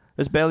gridlock.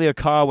 There's barely a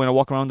car when I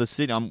walk around the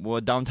city.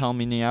 We're downtown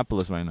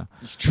Minneapolis right now.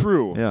 It's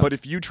true. Yeah. But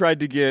if you tried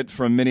to get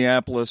from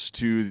Minneapolis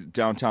to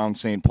downtown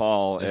St.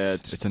 Paul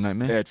it's a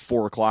nightmare. At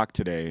 4:00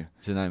 today,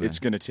 it's a nightmare. It's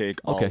going to take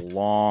a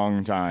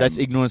long time. That's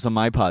ignorance on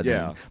my part.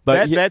 Yeah. Then.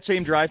 But that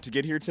same drive to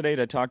get here today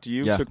to talk to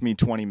you Yeah. took me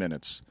 20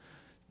 minutes.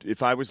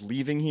 If I was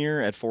leaving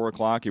here at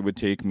 4:00, it would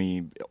take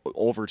me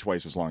over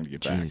twice as long to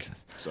get back. Jesus.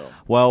 So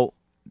well.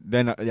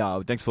 Then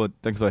thanks for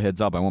the heads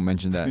up. I won't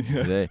mention that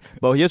today.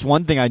 But here's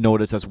one thing I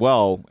noticed as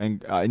well,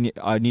 and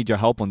I need your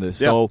help on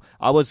this. Yeah. So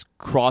I was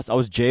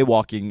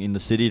jaywalking in the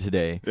city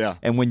today. Yeah.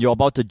 And when you're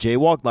about to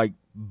jaywalk, like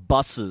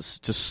buses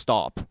just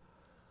stop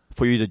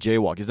for you to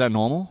jaywalk. Is that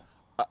normal?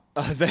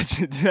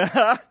 That's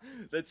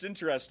That's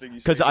interesting.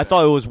 Because I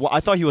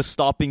thought he was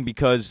stopping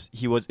because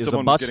it was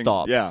a bus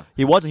stop. Yeah.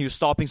 He wasn't. He was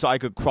stopping so I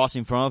could cross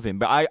in front of him.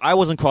 But I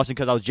wasn't crossing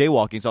because I was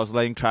jaywalking, so I was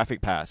letting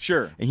traffic pass.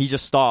 Sure. And he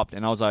just stopped,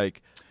 and I was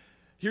like,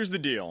 here's the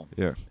deal.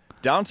 yeah.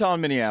 Downtown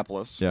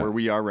Minneapolis, where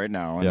we are right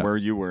now and where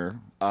you were,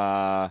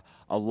 a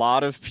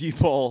lot of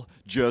people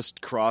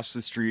just cross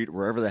the street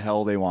wherever the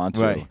hell they want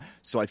to. Right.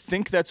 So I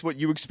think that's what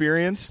you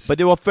experienced. But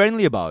they were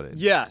friendly about it.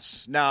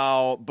 Yes.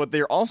 Now, but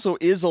there also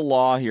is a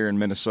law here in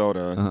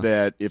Minnesota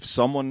that if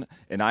someone,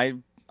 and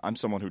I'm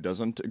someone who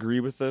doesn't agree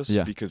with this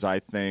because I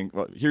think,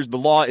 here's the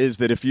law is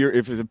that if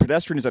the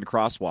pedestrian is at a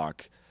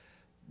crosswalk,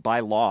 by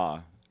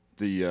law,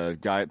 the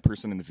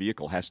person in the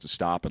vehicle has to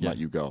stop and let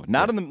you go.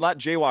 Not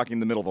jaywalking in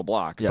the middle of a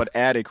block, but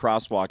at a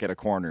crosswalk at a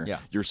corner,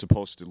 you're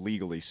supposed to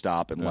legally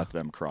stop and let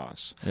them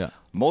cross. Yeah.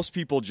 Most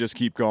people just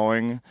keep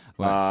going.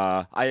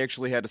 Right. I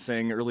actually had a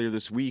thing earlier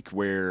this week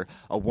where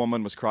a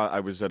woman was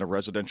I was at a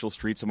residential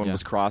street. Someone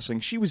was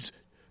crossing. She was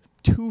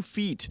 2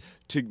 feet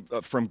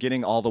from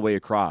getting all the way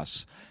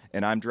across,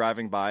 and I'm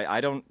driving by.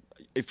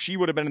 If she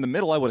would have been in the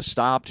middle, I would have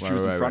stopped. She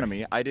was in front of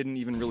me. I didn't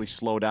even really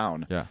slow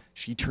down. Yeah.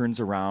 She turns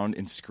around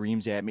and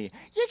screams at me,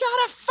 "You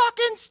gotta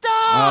fucking stop!"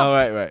 Oh,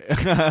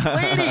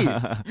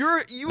 right.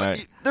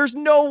 Lady, there's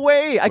no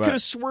way. I could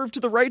have swerved to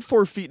the right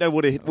 4 feet and I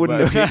wouldn't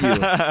have hit you.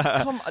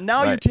 Come on,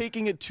 now you're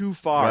taking it too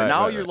far.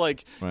 Now you're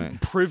like,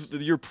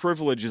 your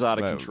privilege is out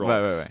of control.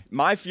 Right.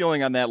 My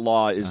feeling on that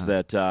law is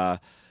that...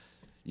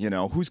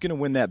 who's going to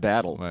win that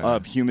battle? A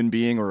human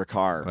being or a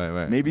car?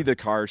 Right. Maybe the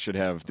car should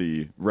have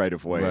the right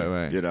of way.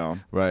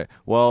 Right. Right.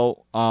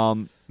 Well,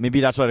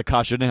 maybe that's why the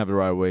car shouldn't have the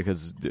right of way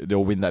because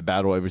they'll win that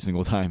battle every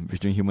single time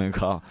between human and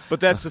car. But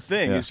that's the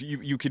thing is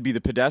you could be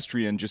the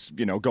pedestrian just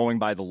going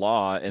by the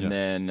law, and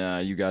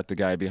then you got the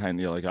guy behind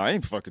you like I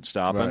ain't fucking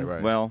stopping.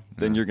 Right. Well,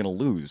 then you're going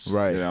to lose.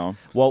 Right.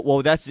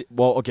 Well,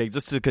 okay.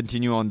 Just to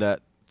continue on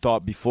that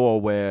thought before,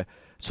 where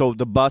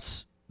the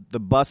bus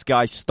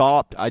guy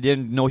stopped. I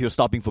didn't know he was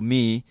stopping for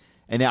me,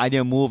 and then I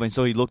didn't move, and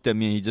so he looked at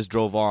me and he just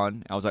drove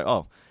on. I was like,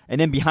 oh. And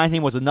then behind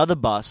him was another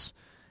bus,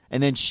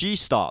 and then she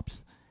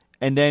stopped.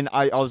 And then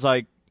I was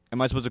like,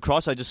 am I supposed to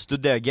cross? I just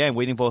stood there again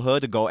waiting for her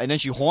to go, and then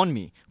she horned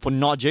me for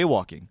not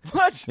jaywalking.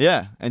 What?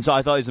 Yeah, and so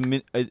I thought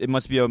it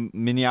must be a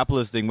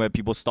Minneapolis thing where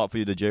people stop for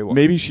you to jaywalk.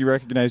 Maybe she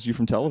recognized you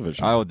from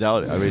television. I would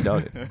doubt it. I really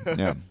doubt it.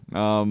 Yeah.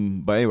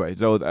 But anyway,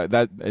 so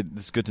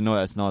it's good to know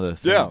that's not a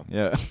thing.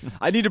 Yeah.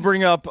 I need to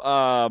bring up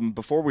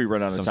before we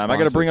run out of time. I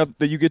got to bring up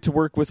that you get to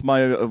work with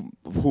my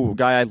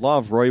guy I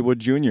love, Roy Wood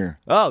Jr.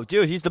 Oh,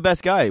 dude, he's the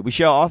best guy. We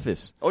share an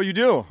office. Oh, you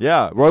do?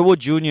 Yeah, Roy Wood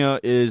Jr.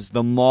 is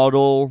the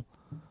model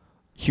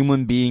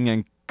human being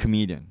and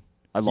comedian.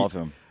 I love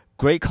him.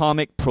 Great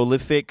comic,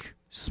 prolific,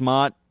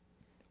 smart,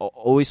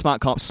 always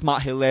smart,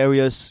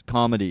 hilarious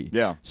comedy.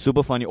 Yeah.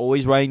 Super funny,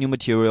 always writing new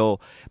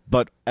material,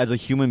 but as a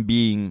human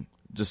being,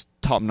 just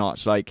top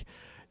notch. Like,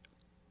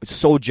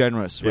 so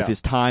generous with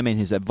his time and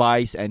his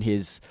advice and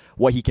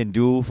what he can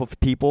do for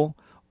people.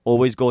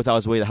 Always goes out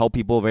his way to help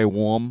people, very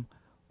warm.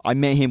 I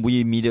met him,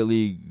 we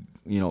immediately,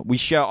 we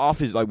share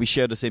office, like we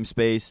share the same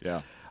space.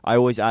 Yeah. I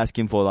always ask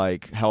him for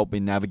help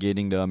in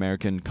navigating the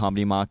American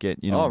comedy market.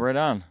 Oh, right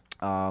on.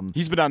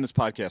 He's been on this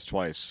podcast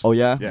twice. Oh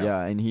yeah,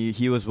 and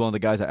he was one of the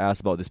guys that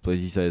asked about this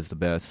place. He said it's the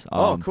best.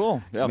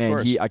 Cool. Yeah, man, of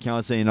course. I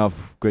cannot say enough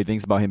great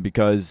things about him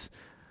because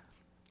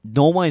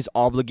no one is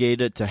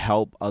obligated to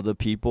help other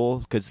people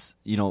because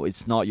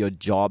it's not your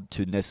job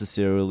to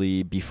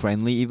necessarily be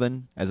friendly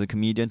even as a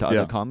comedian to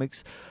other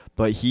comics,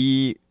 but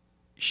he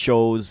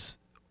shows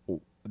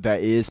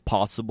that it is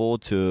possible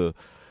to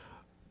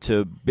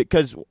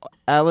because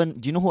Alan,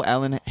 do you know who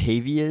Alan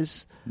Havey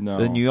is? No.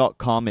 The New York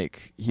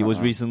comic. He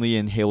was recently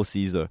in Hail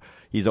Caesar.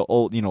 He's an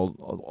old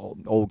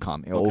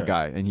comic, old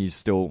guy, and he's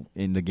still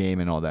in the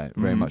game and all that,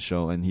 very much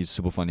so. And he's a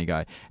super funny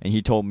guy. And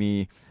he told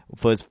me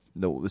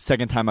the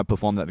second time I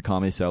performed at the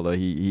Comedy Cellar,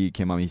 he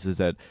came up and he says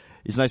that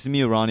it's nice to meet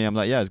you, Ronnie. I'm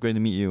like, yeah, it's great to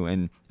meet you.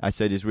 And I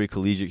said it's really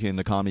collegiate here in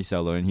the Comedy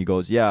Cellar. And he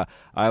goes, yeah,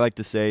 I like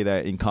to say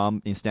that in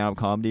stand-up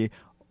comedy,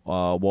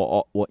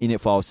 we're in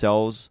it for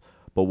ourselves,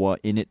 but we're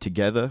in it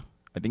together.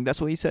 I think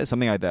that's what he said,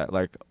 something like that.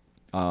 Like,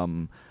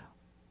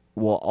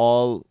 we're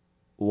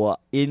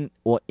in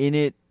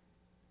it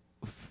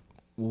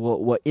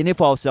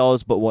for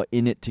ourselves, but we're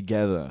in it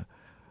together.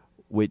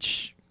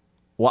 Which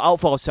we're out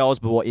for ourselves,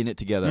 but we're in it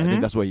together. I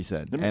think that's what he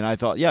said, and I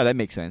thought, yeah, that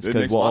makes sense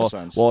because we're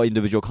all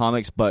individual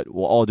comics, but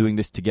we're all doing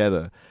this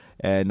together.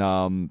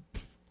 And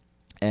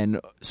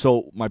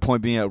so my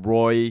point being that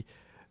Roy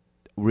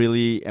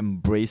really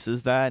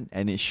embraces that,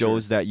 and it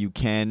shows that you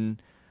can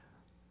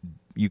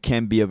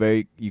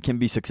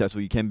be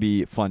successful, you can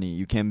be funny,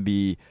 you can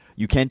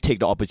take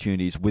the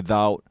opportunities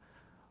while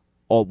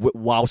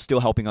still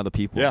helping other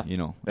people. Yeah,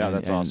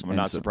 that's awesome. I'm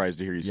not surprised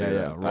to hear you say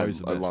that.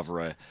 I love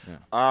Roy.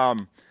 Yeah.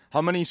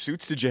 How many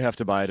suits did you have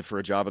to buy for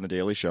a job on the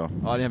Daily Show?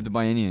 Oh, I didn't have to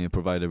buy any. They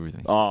provide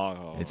everything.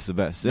 Oh, it's the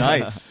best.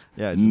 Nice.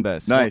 Yeah, it's the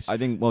best. Nice. I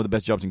think one of the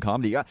best jobs in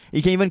comedy. Yeah,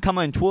 you can even come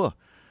on tour.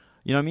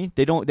 You know what I mean?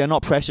 They're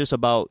not precious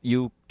about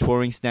you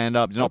touring stand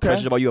up. They're not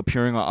precious about you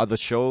appearing on other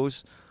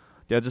shows.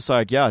 They're just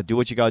like, yeah, do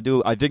what you gotta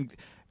do. I think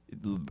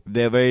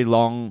they're very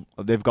long.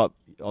 They've got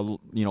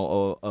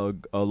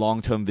a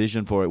long-term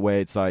vision for it, where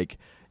it's like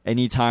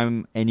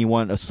anytime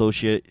anyone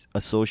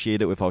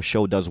associated with our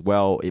show does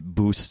well, it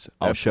boosts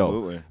our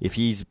Absolutely. show. If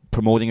he's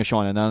promoting a show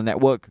on another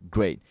network,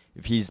 great.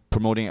 If he's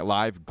promoting it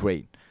live,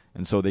 great.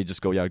 And so they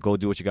just go, yeah, go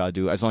do what you gotta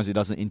do, as long as it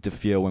doesn't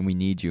interfere when we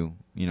need you.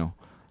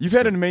 You've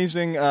had an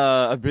amazing,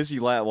 a busy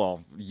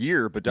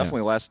year, but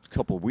definitely last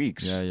couple of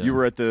weeks. Yeah. You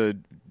were at the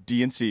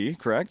DNC,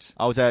 correct?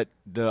 I was at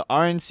the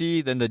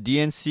RNC, then the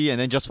DNC, and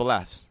then Just for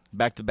Laughs,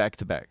 back to back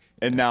to back.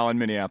 And now in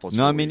Minneapolis.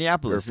 Now in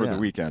Minneapolis, for yeah. the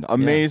weekend.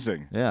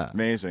 Amazing. Yeah.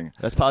 Amazing.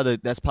 That's part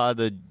of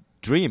the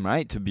dream,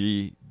 right? To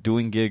be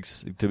doing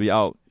gigs, to be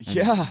out,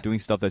 and doing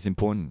stuff that's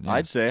important. Yeah.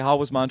 I'd say. How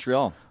was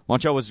Montreal?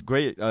 Montreal was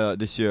great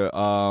this year.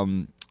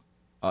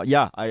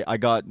 I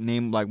got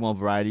named like one of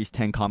Variety's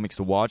 10 comics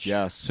to watch.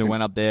 Yes. So I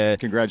went up there.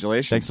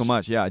 Congratulations. Thanks so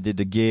much. Yeah, I did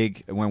the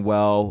gig. It went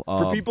well.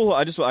 For people,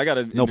 I got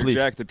to interject.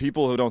 Please. The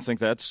people who don't think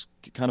that's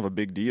kind of a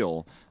big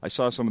deal, I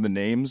saw some of the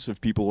names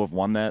of people who have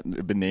won that,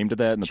 have been named to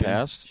that in the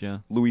past. Yeah.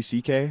 Louis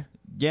C.K.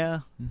 Yeah.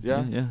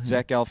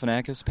 Zach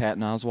Galifianakis,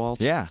 Patton Oswalt.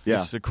 Yeah.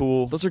 It's a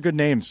cool. Those are good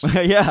names.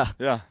 Yeah.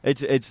 Yeah.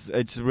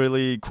 It's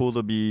really cool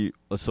to be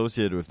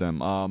associated with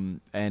them.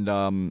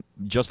 And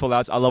Just for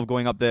Laughs, I love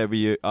going up there every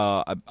year.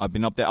 I've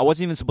been up there. I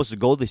wasn't even supposed to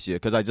go this year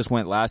because I just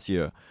went last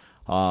year.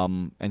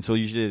 And so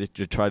usually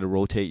they try to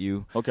rotate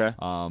you. Okay.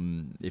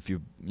 If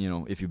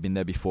you've been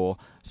there before.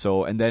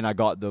 So, and then I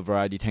got the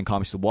Variety 10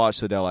 comics to watch,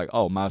 so they're like,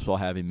 oh, might as well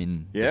have him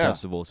in the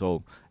festival.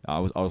 So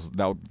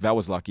that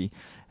was lucky.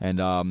 And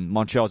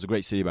Montreal is a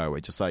great city, by the way,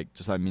 just like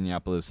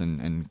Minneapolis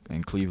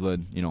and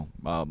Cleveland. It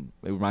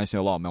reminds me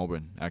a lot of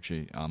Melbourne,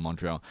 actually,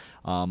 Montreal.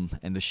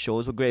 And the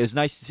shows were great. It was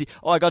nice to see.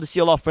 Oh, I got to see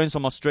a lot of friends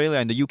from Australia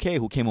and the UK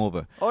who came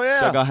over. Oh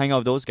yeah. So I got to hang out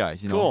with those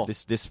guys. Cool.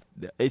 It's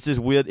this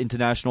weird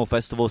international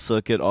festival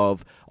circuit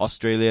of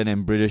Australian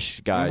and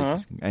British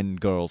guys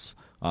and girls.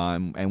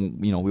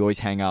 And we always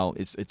hang out.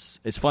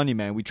 It's funny,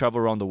 man. We travel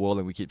around the world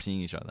and we keep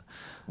seeing each other.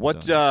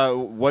 What's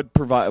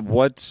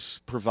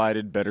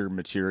provided better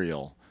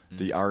material,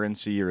 the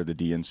RNC or the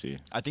DNC?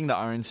 I think the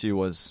RNC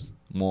was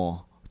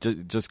more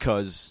just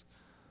because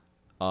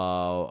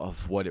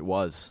of what it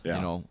was.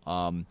 Yeah.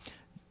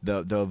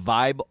 The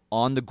vibe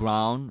on the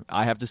ground,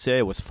 I have to say,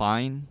 it was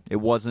fine. It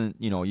wasn't.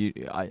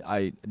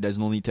 There's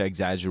no need to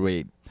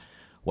exaggerate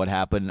what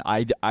happened.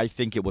 I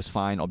think it was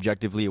fine.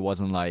 Objectively, it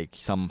wasn't like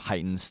some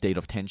heightened state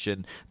of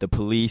tension. The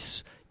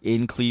police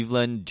in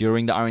Cleveland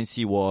during the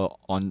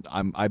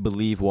RNC I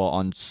believe were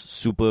on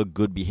super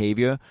good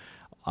behavior,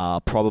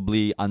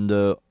 probably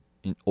under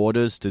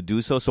orders to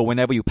do so. So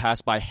whenever you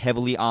pass by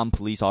heavily armed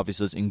police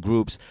officers in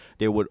groups,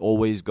 they would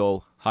always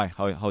go, "Hi,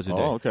 how's your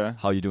day? Oh, okay.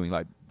 How you doing?"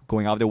 Like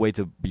going out of their way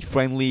to be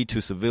friendly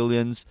to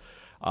civilians.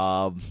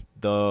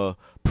 The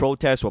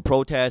protests were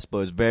protests, but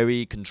it was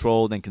very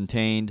controlled and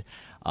contained.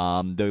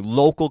 The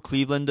local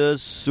Clevelanders,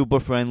 super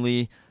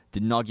friendly,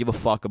 did not give a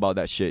fuck about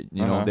that shit.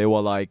 They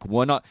were like,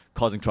 we're not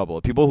causing trouble.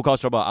 People who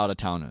cause trouble are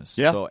out-of-towners.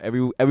 Yeah. So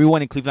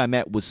everyone in Cleveland I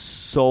met was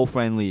so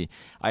friendly.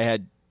 I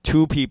had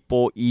 2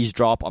 people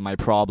eavesdrop on my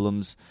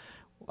problems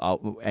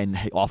and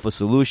offer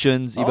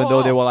solutions, even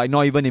though they were like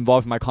not even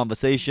involved in my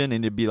conversation,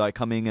 and they'd be like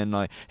coming and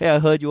like, "Hey, I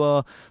heard you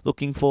are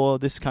looking for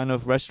this kind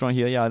of restaurant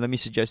here. Yeah, let me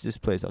suggest this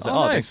place." I was like,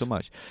 nice. Thanks so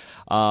much."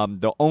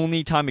 The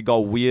only time it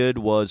got weird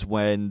was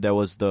when there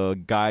was the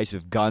guys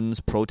with guns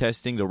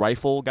protesting, the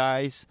rifle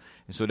guys,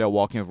 and so they're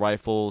walking with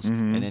rifles,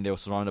 and then they were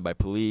surrounded by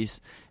police,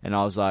 and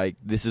I was like,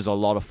 "This is a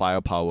lot of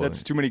firepower.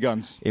 That's too many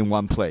guns in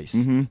one place."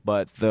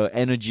 But the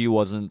energy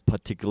wasn't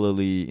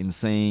particularly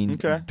insane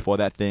for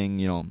that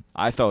thing.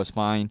 I thought it was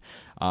fine.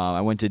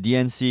 I went to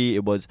DNC.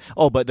 It was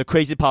but the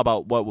crazy part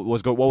about what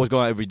was going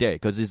on every day,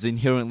 because it's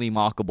inherently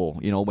remarkable.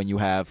 When you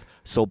have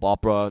soap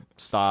opera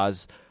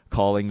stars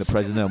calling the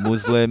president a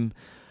Muslim,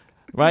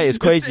 right? It's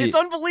crazy. It's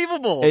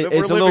unbelievable that it's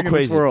we're a little living in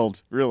this crazy.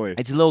 world. Really,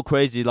 it's a little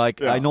crazy. Like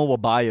Yeah. I know we're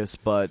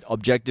biased, but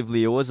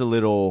objectively, it was a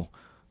little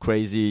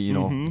crazy.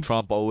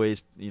 Trump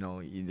always,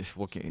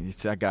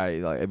 that guy.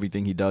 Like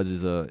everything he does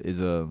is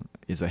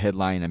a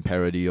headline and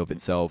parody of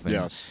itself. And,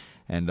 yes.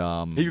 And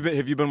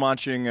have you been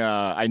watching?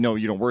 I know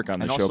you don't work on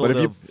the and show, also but have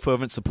the you?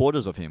 fervent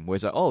supporters of him, where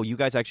it's like, oh, you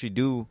guys actually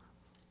do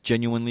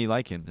genuinely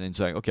like him, and it's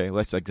like, okay,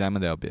 let's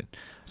examine that a bit.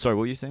 Sorry,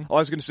 what were you saying? Oh, I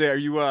was going to say, have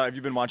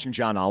you been watching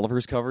John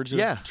Oliver's coverage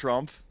of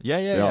Trump?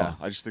 Yeah.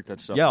 I just think that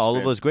stuff. Yeah, is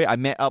Oliver's great. I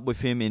met up with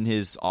him in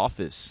his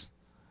office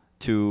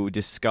to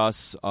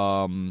discuss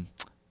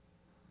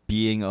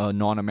being a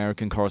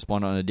non-American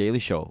correspondent on a Daily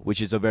Show,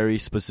 which is a very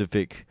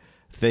specific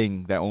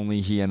thing that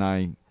only he and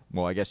I.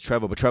 Well, I guess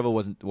Trevor, but Trevor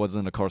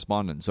wasn't a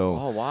correspondent. So.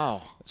 Oh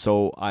wow.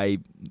 So I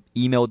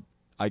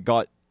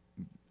got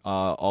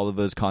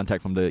Oliver's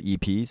contact from the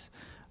EPs,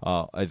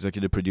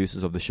 executive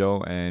producers of the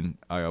show, and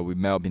we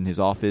met up in his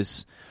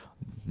office.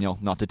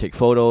 Not to take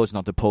photos,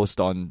 not to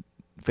post on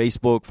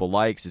Facebook for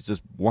likes. It's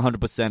just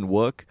 100%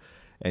 work.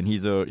 And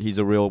he's a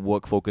real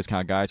work-focused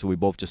kind of guy, so we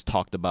both just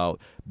talked about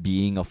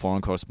being a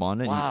foreign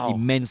correspondent. Wow.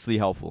 Immensely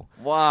helpful.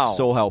 Wow.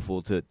 So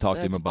helpful to talk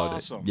to him That's about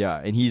awesome. it.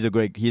 Yeah, and he's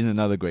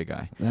another great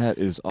guy. That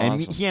is awesome.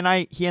 And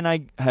he and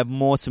I have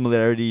more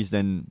similarities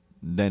than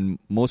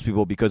most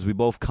people, because we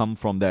both come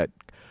from that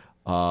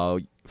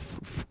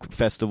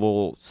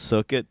festival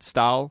circuit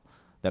style.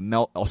 That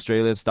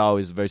Australian style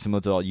is very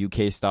similar to our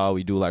UK style.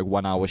 We do like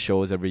 1 hour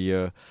shows every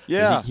year.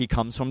 Yeah. So he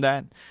comes from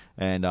that.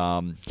 And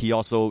he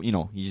also,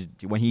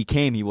 when he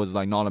came, he was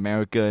like not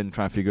American,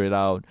 trying to figure it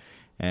out.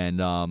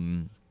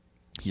 And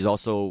he's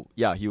also,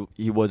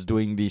 he was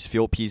doing these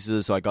field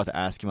pieces, so I got to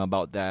ask him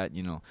about that,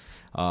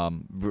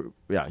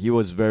 he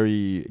was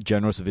very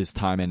generous with his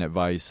time and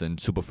advice and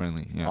super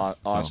friendly. Yeah.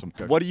 Awesome.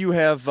 So, what do you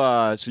have?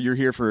 So you're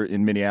here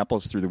in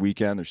Minneapolis through the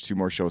weekend. There's 2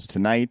 more shows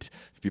tonight.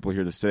 If people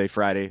hear this today,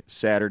 Friday,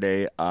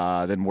 Saturday,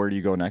 then where do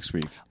you go next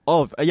week?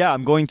 Oh, yeah,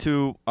 I'm going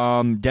to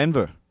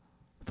Denver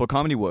for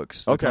Comedy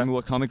Works. Okay. Comedy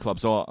Works Comedy Club.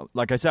 So,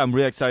 like I said, I'm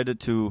really excited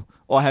to.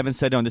 Oh, I haven't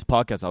said it on this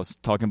podcast. I was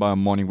talking about it on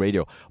morning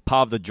radio.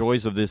 Part of the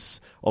joys of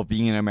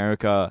being in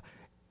America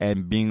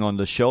and being on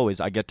the show is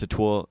I get to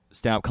tour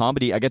stand-up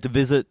comedy. I get to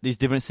visit these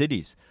different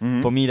cities.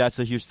 Mm-hmm. For me, that's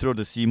a huge thrill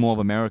to see more of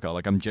America.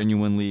 Like, I'm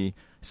genuinely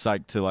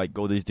psyched to like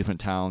go to these different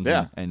towns.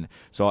 Yeah. And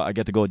so I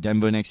get to go to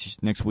Denver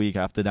next week.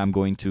 After that, I'm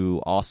going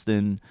to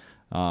Austin,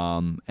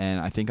 and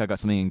I think I got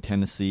something in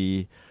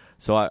Tennessee.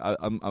 So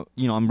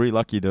I'm really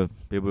lucky to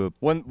be able to.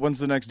 When's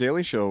the next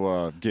Daily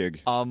Show gig?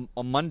 On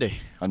Monday.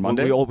 On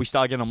Monday? We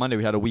start again on Monday.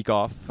 We had a week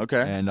off.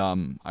 Okay. And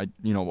I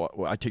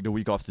take the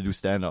week off to do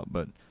stand up,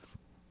 but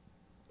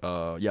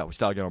we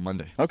start again on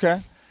Monday.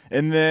 Okay.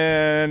 And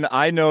then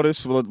I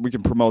noticed, we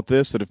can promote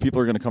this, that if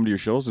people are going to come to your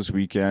shows this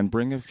weekend,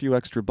 bring a few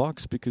extra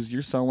bucks because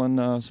you're selling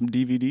some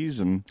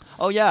DVDs and.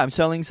 Oh yeah, I'm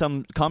selling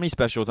some comedy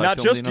specials. Not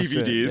just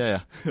DVDs. Yeah,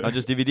 not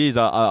just DVDs.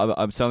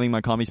 I'm selling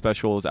my comedy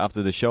specials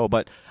after the show.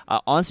 But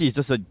honestly, it's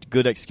just a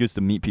good excuse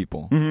to meet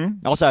people.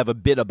 Mm-hmm. Also, I have a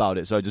bit about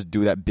it, so I just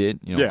do that bit.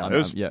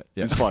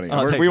 It's funny.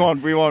 Oh, we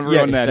won't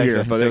ruin that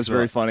here, but it was a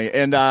very funny.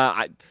 And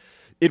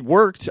it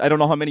worked. I don't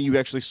know how many you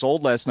actually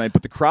sold last night,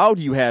 but the crowd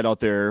you had out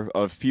there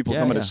of people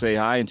coming to say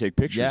hi and take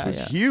pictures was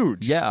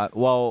huge. Yeah,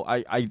 well,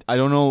 I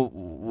don't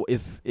know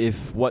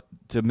if what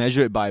to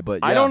measure it by, but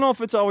I don't know if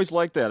it's always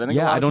like that. I think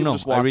a lot of people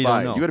just walk I really by.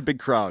 don't know. You had a big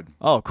crowd.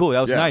 Oh, cool.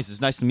 That was nice. It's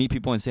nice to meet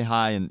people and say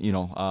hi, and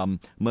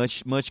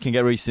merch can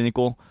get really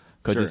cynical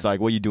because it's like,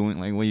 what are you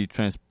doing? Like, what are you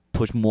trying to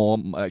push more,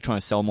 like trying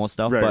to sell more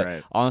stuff?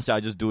 But honestly, I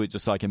just do it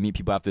just so I can meet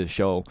people after the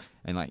show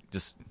and like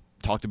just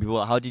talk to people.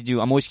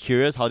 I'm always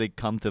curious how they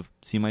come to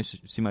see my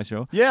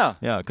show. Yeah,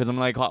 because I'm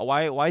like,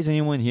 why is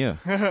anyone here?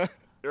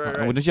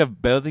 right. Don't you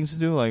have better things to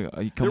do?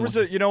 Like, there was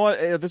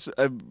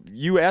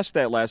you asked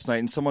that last night,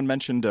 and someone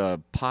mentioned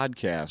a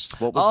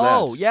podcast. What was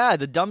that? Oh yeah,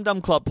 the Dum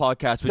Dum Club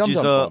podcast, which is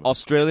an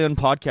Australian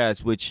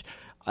podcast. Which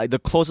the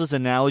closest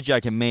analogy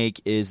I can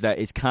make is that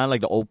it's kind of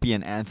like the Opie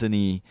and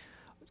Anthony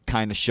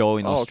kind of show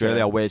in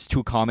Australia, where it's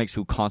 2 comics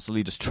who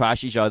constantly just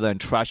trash each other and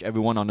trash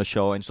everyone on the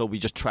show, and so we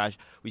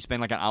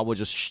spend like an hour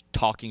just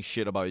talking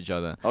shit about each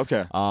other.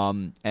 Okay.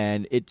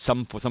 And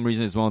for some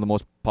reason it's one of the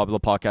most popular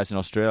podcasts in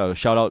Australia.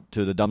 Shout out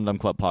to the Dum Dum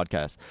Club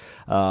podcast.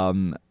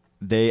 And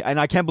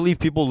I can't believe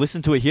people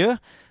listen to it here.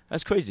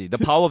 That's crazy. The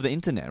power of the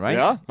internet, right?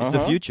 Yeah. It's the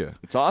future.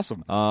 It's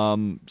awesome.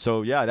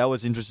 So yeah, that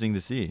was interesting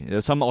to see.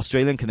 There's some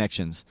Australian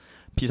connections.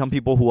 Some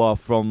people who are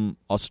from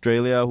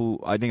Australia, who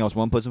I think I was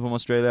one person from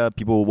Australia,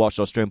 people who watch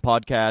Australian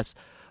podcasts,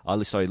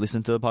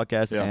 listen to the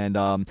podcast,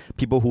 and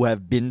people who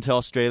have been to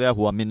Australia,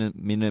 who are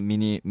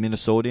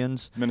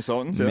Minnesotans.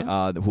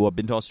 Who have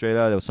been to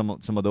Australia. There was some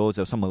of those.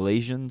 There were some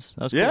Malaysians.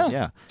 That was cool.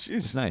 Yeah. Jeez.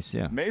 It's nice,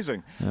 yeah.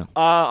 Amazing. Yeah.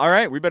 All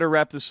right, we better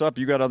wrap this up.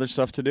 You got other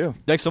stuff to do.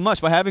 Thanks so much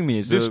for having me.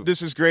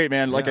 This is great,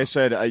 man. Like I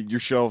said, your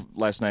show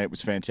last night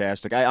was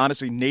fantastic.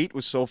 Nate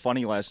was so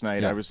funny last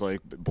night. I was like,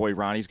 boy,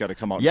 Ronnie's got to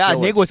come out. Yeah,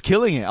 Nick was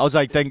killing it. I was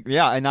like,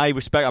 and I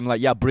respect. I'm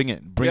like, bring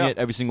it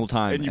every single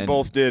time. And you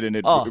both did, and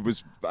it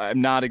was.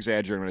 I'm not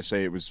exaggerating when I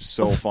say it was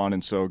so fun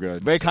and so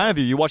good. Very kind of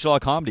you. You watch a lot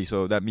of comedy,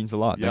 so that means a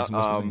lot. Yeah.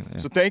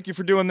 So thank you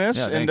for doing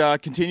this,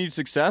 and continued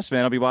success,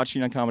 man. I'll be watching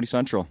you on Comedy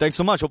Central. Thanks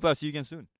so much. Hopefully I'll see you again soon.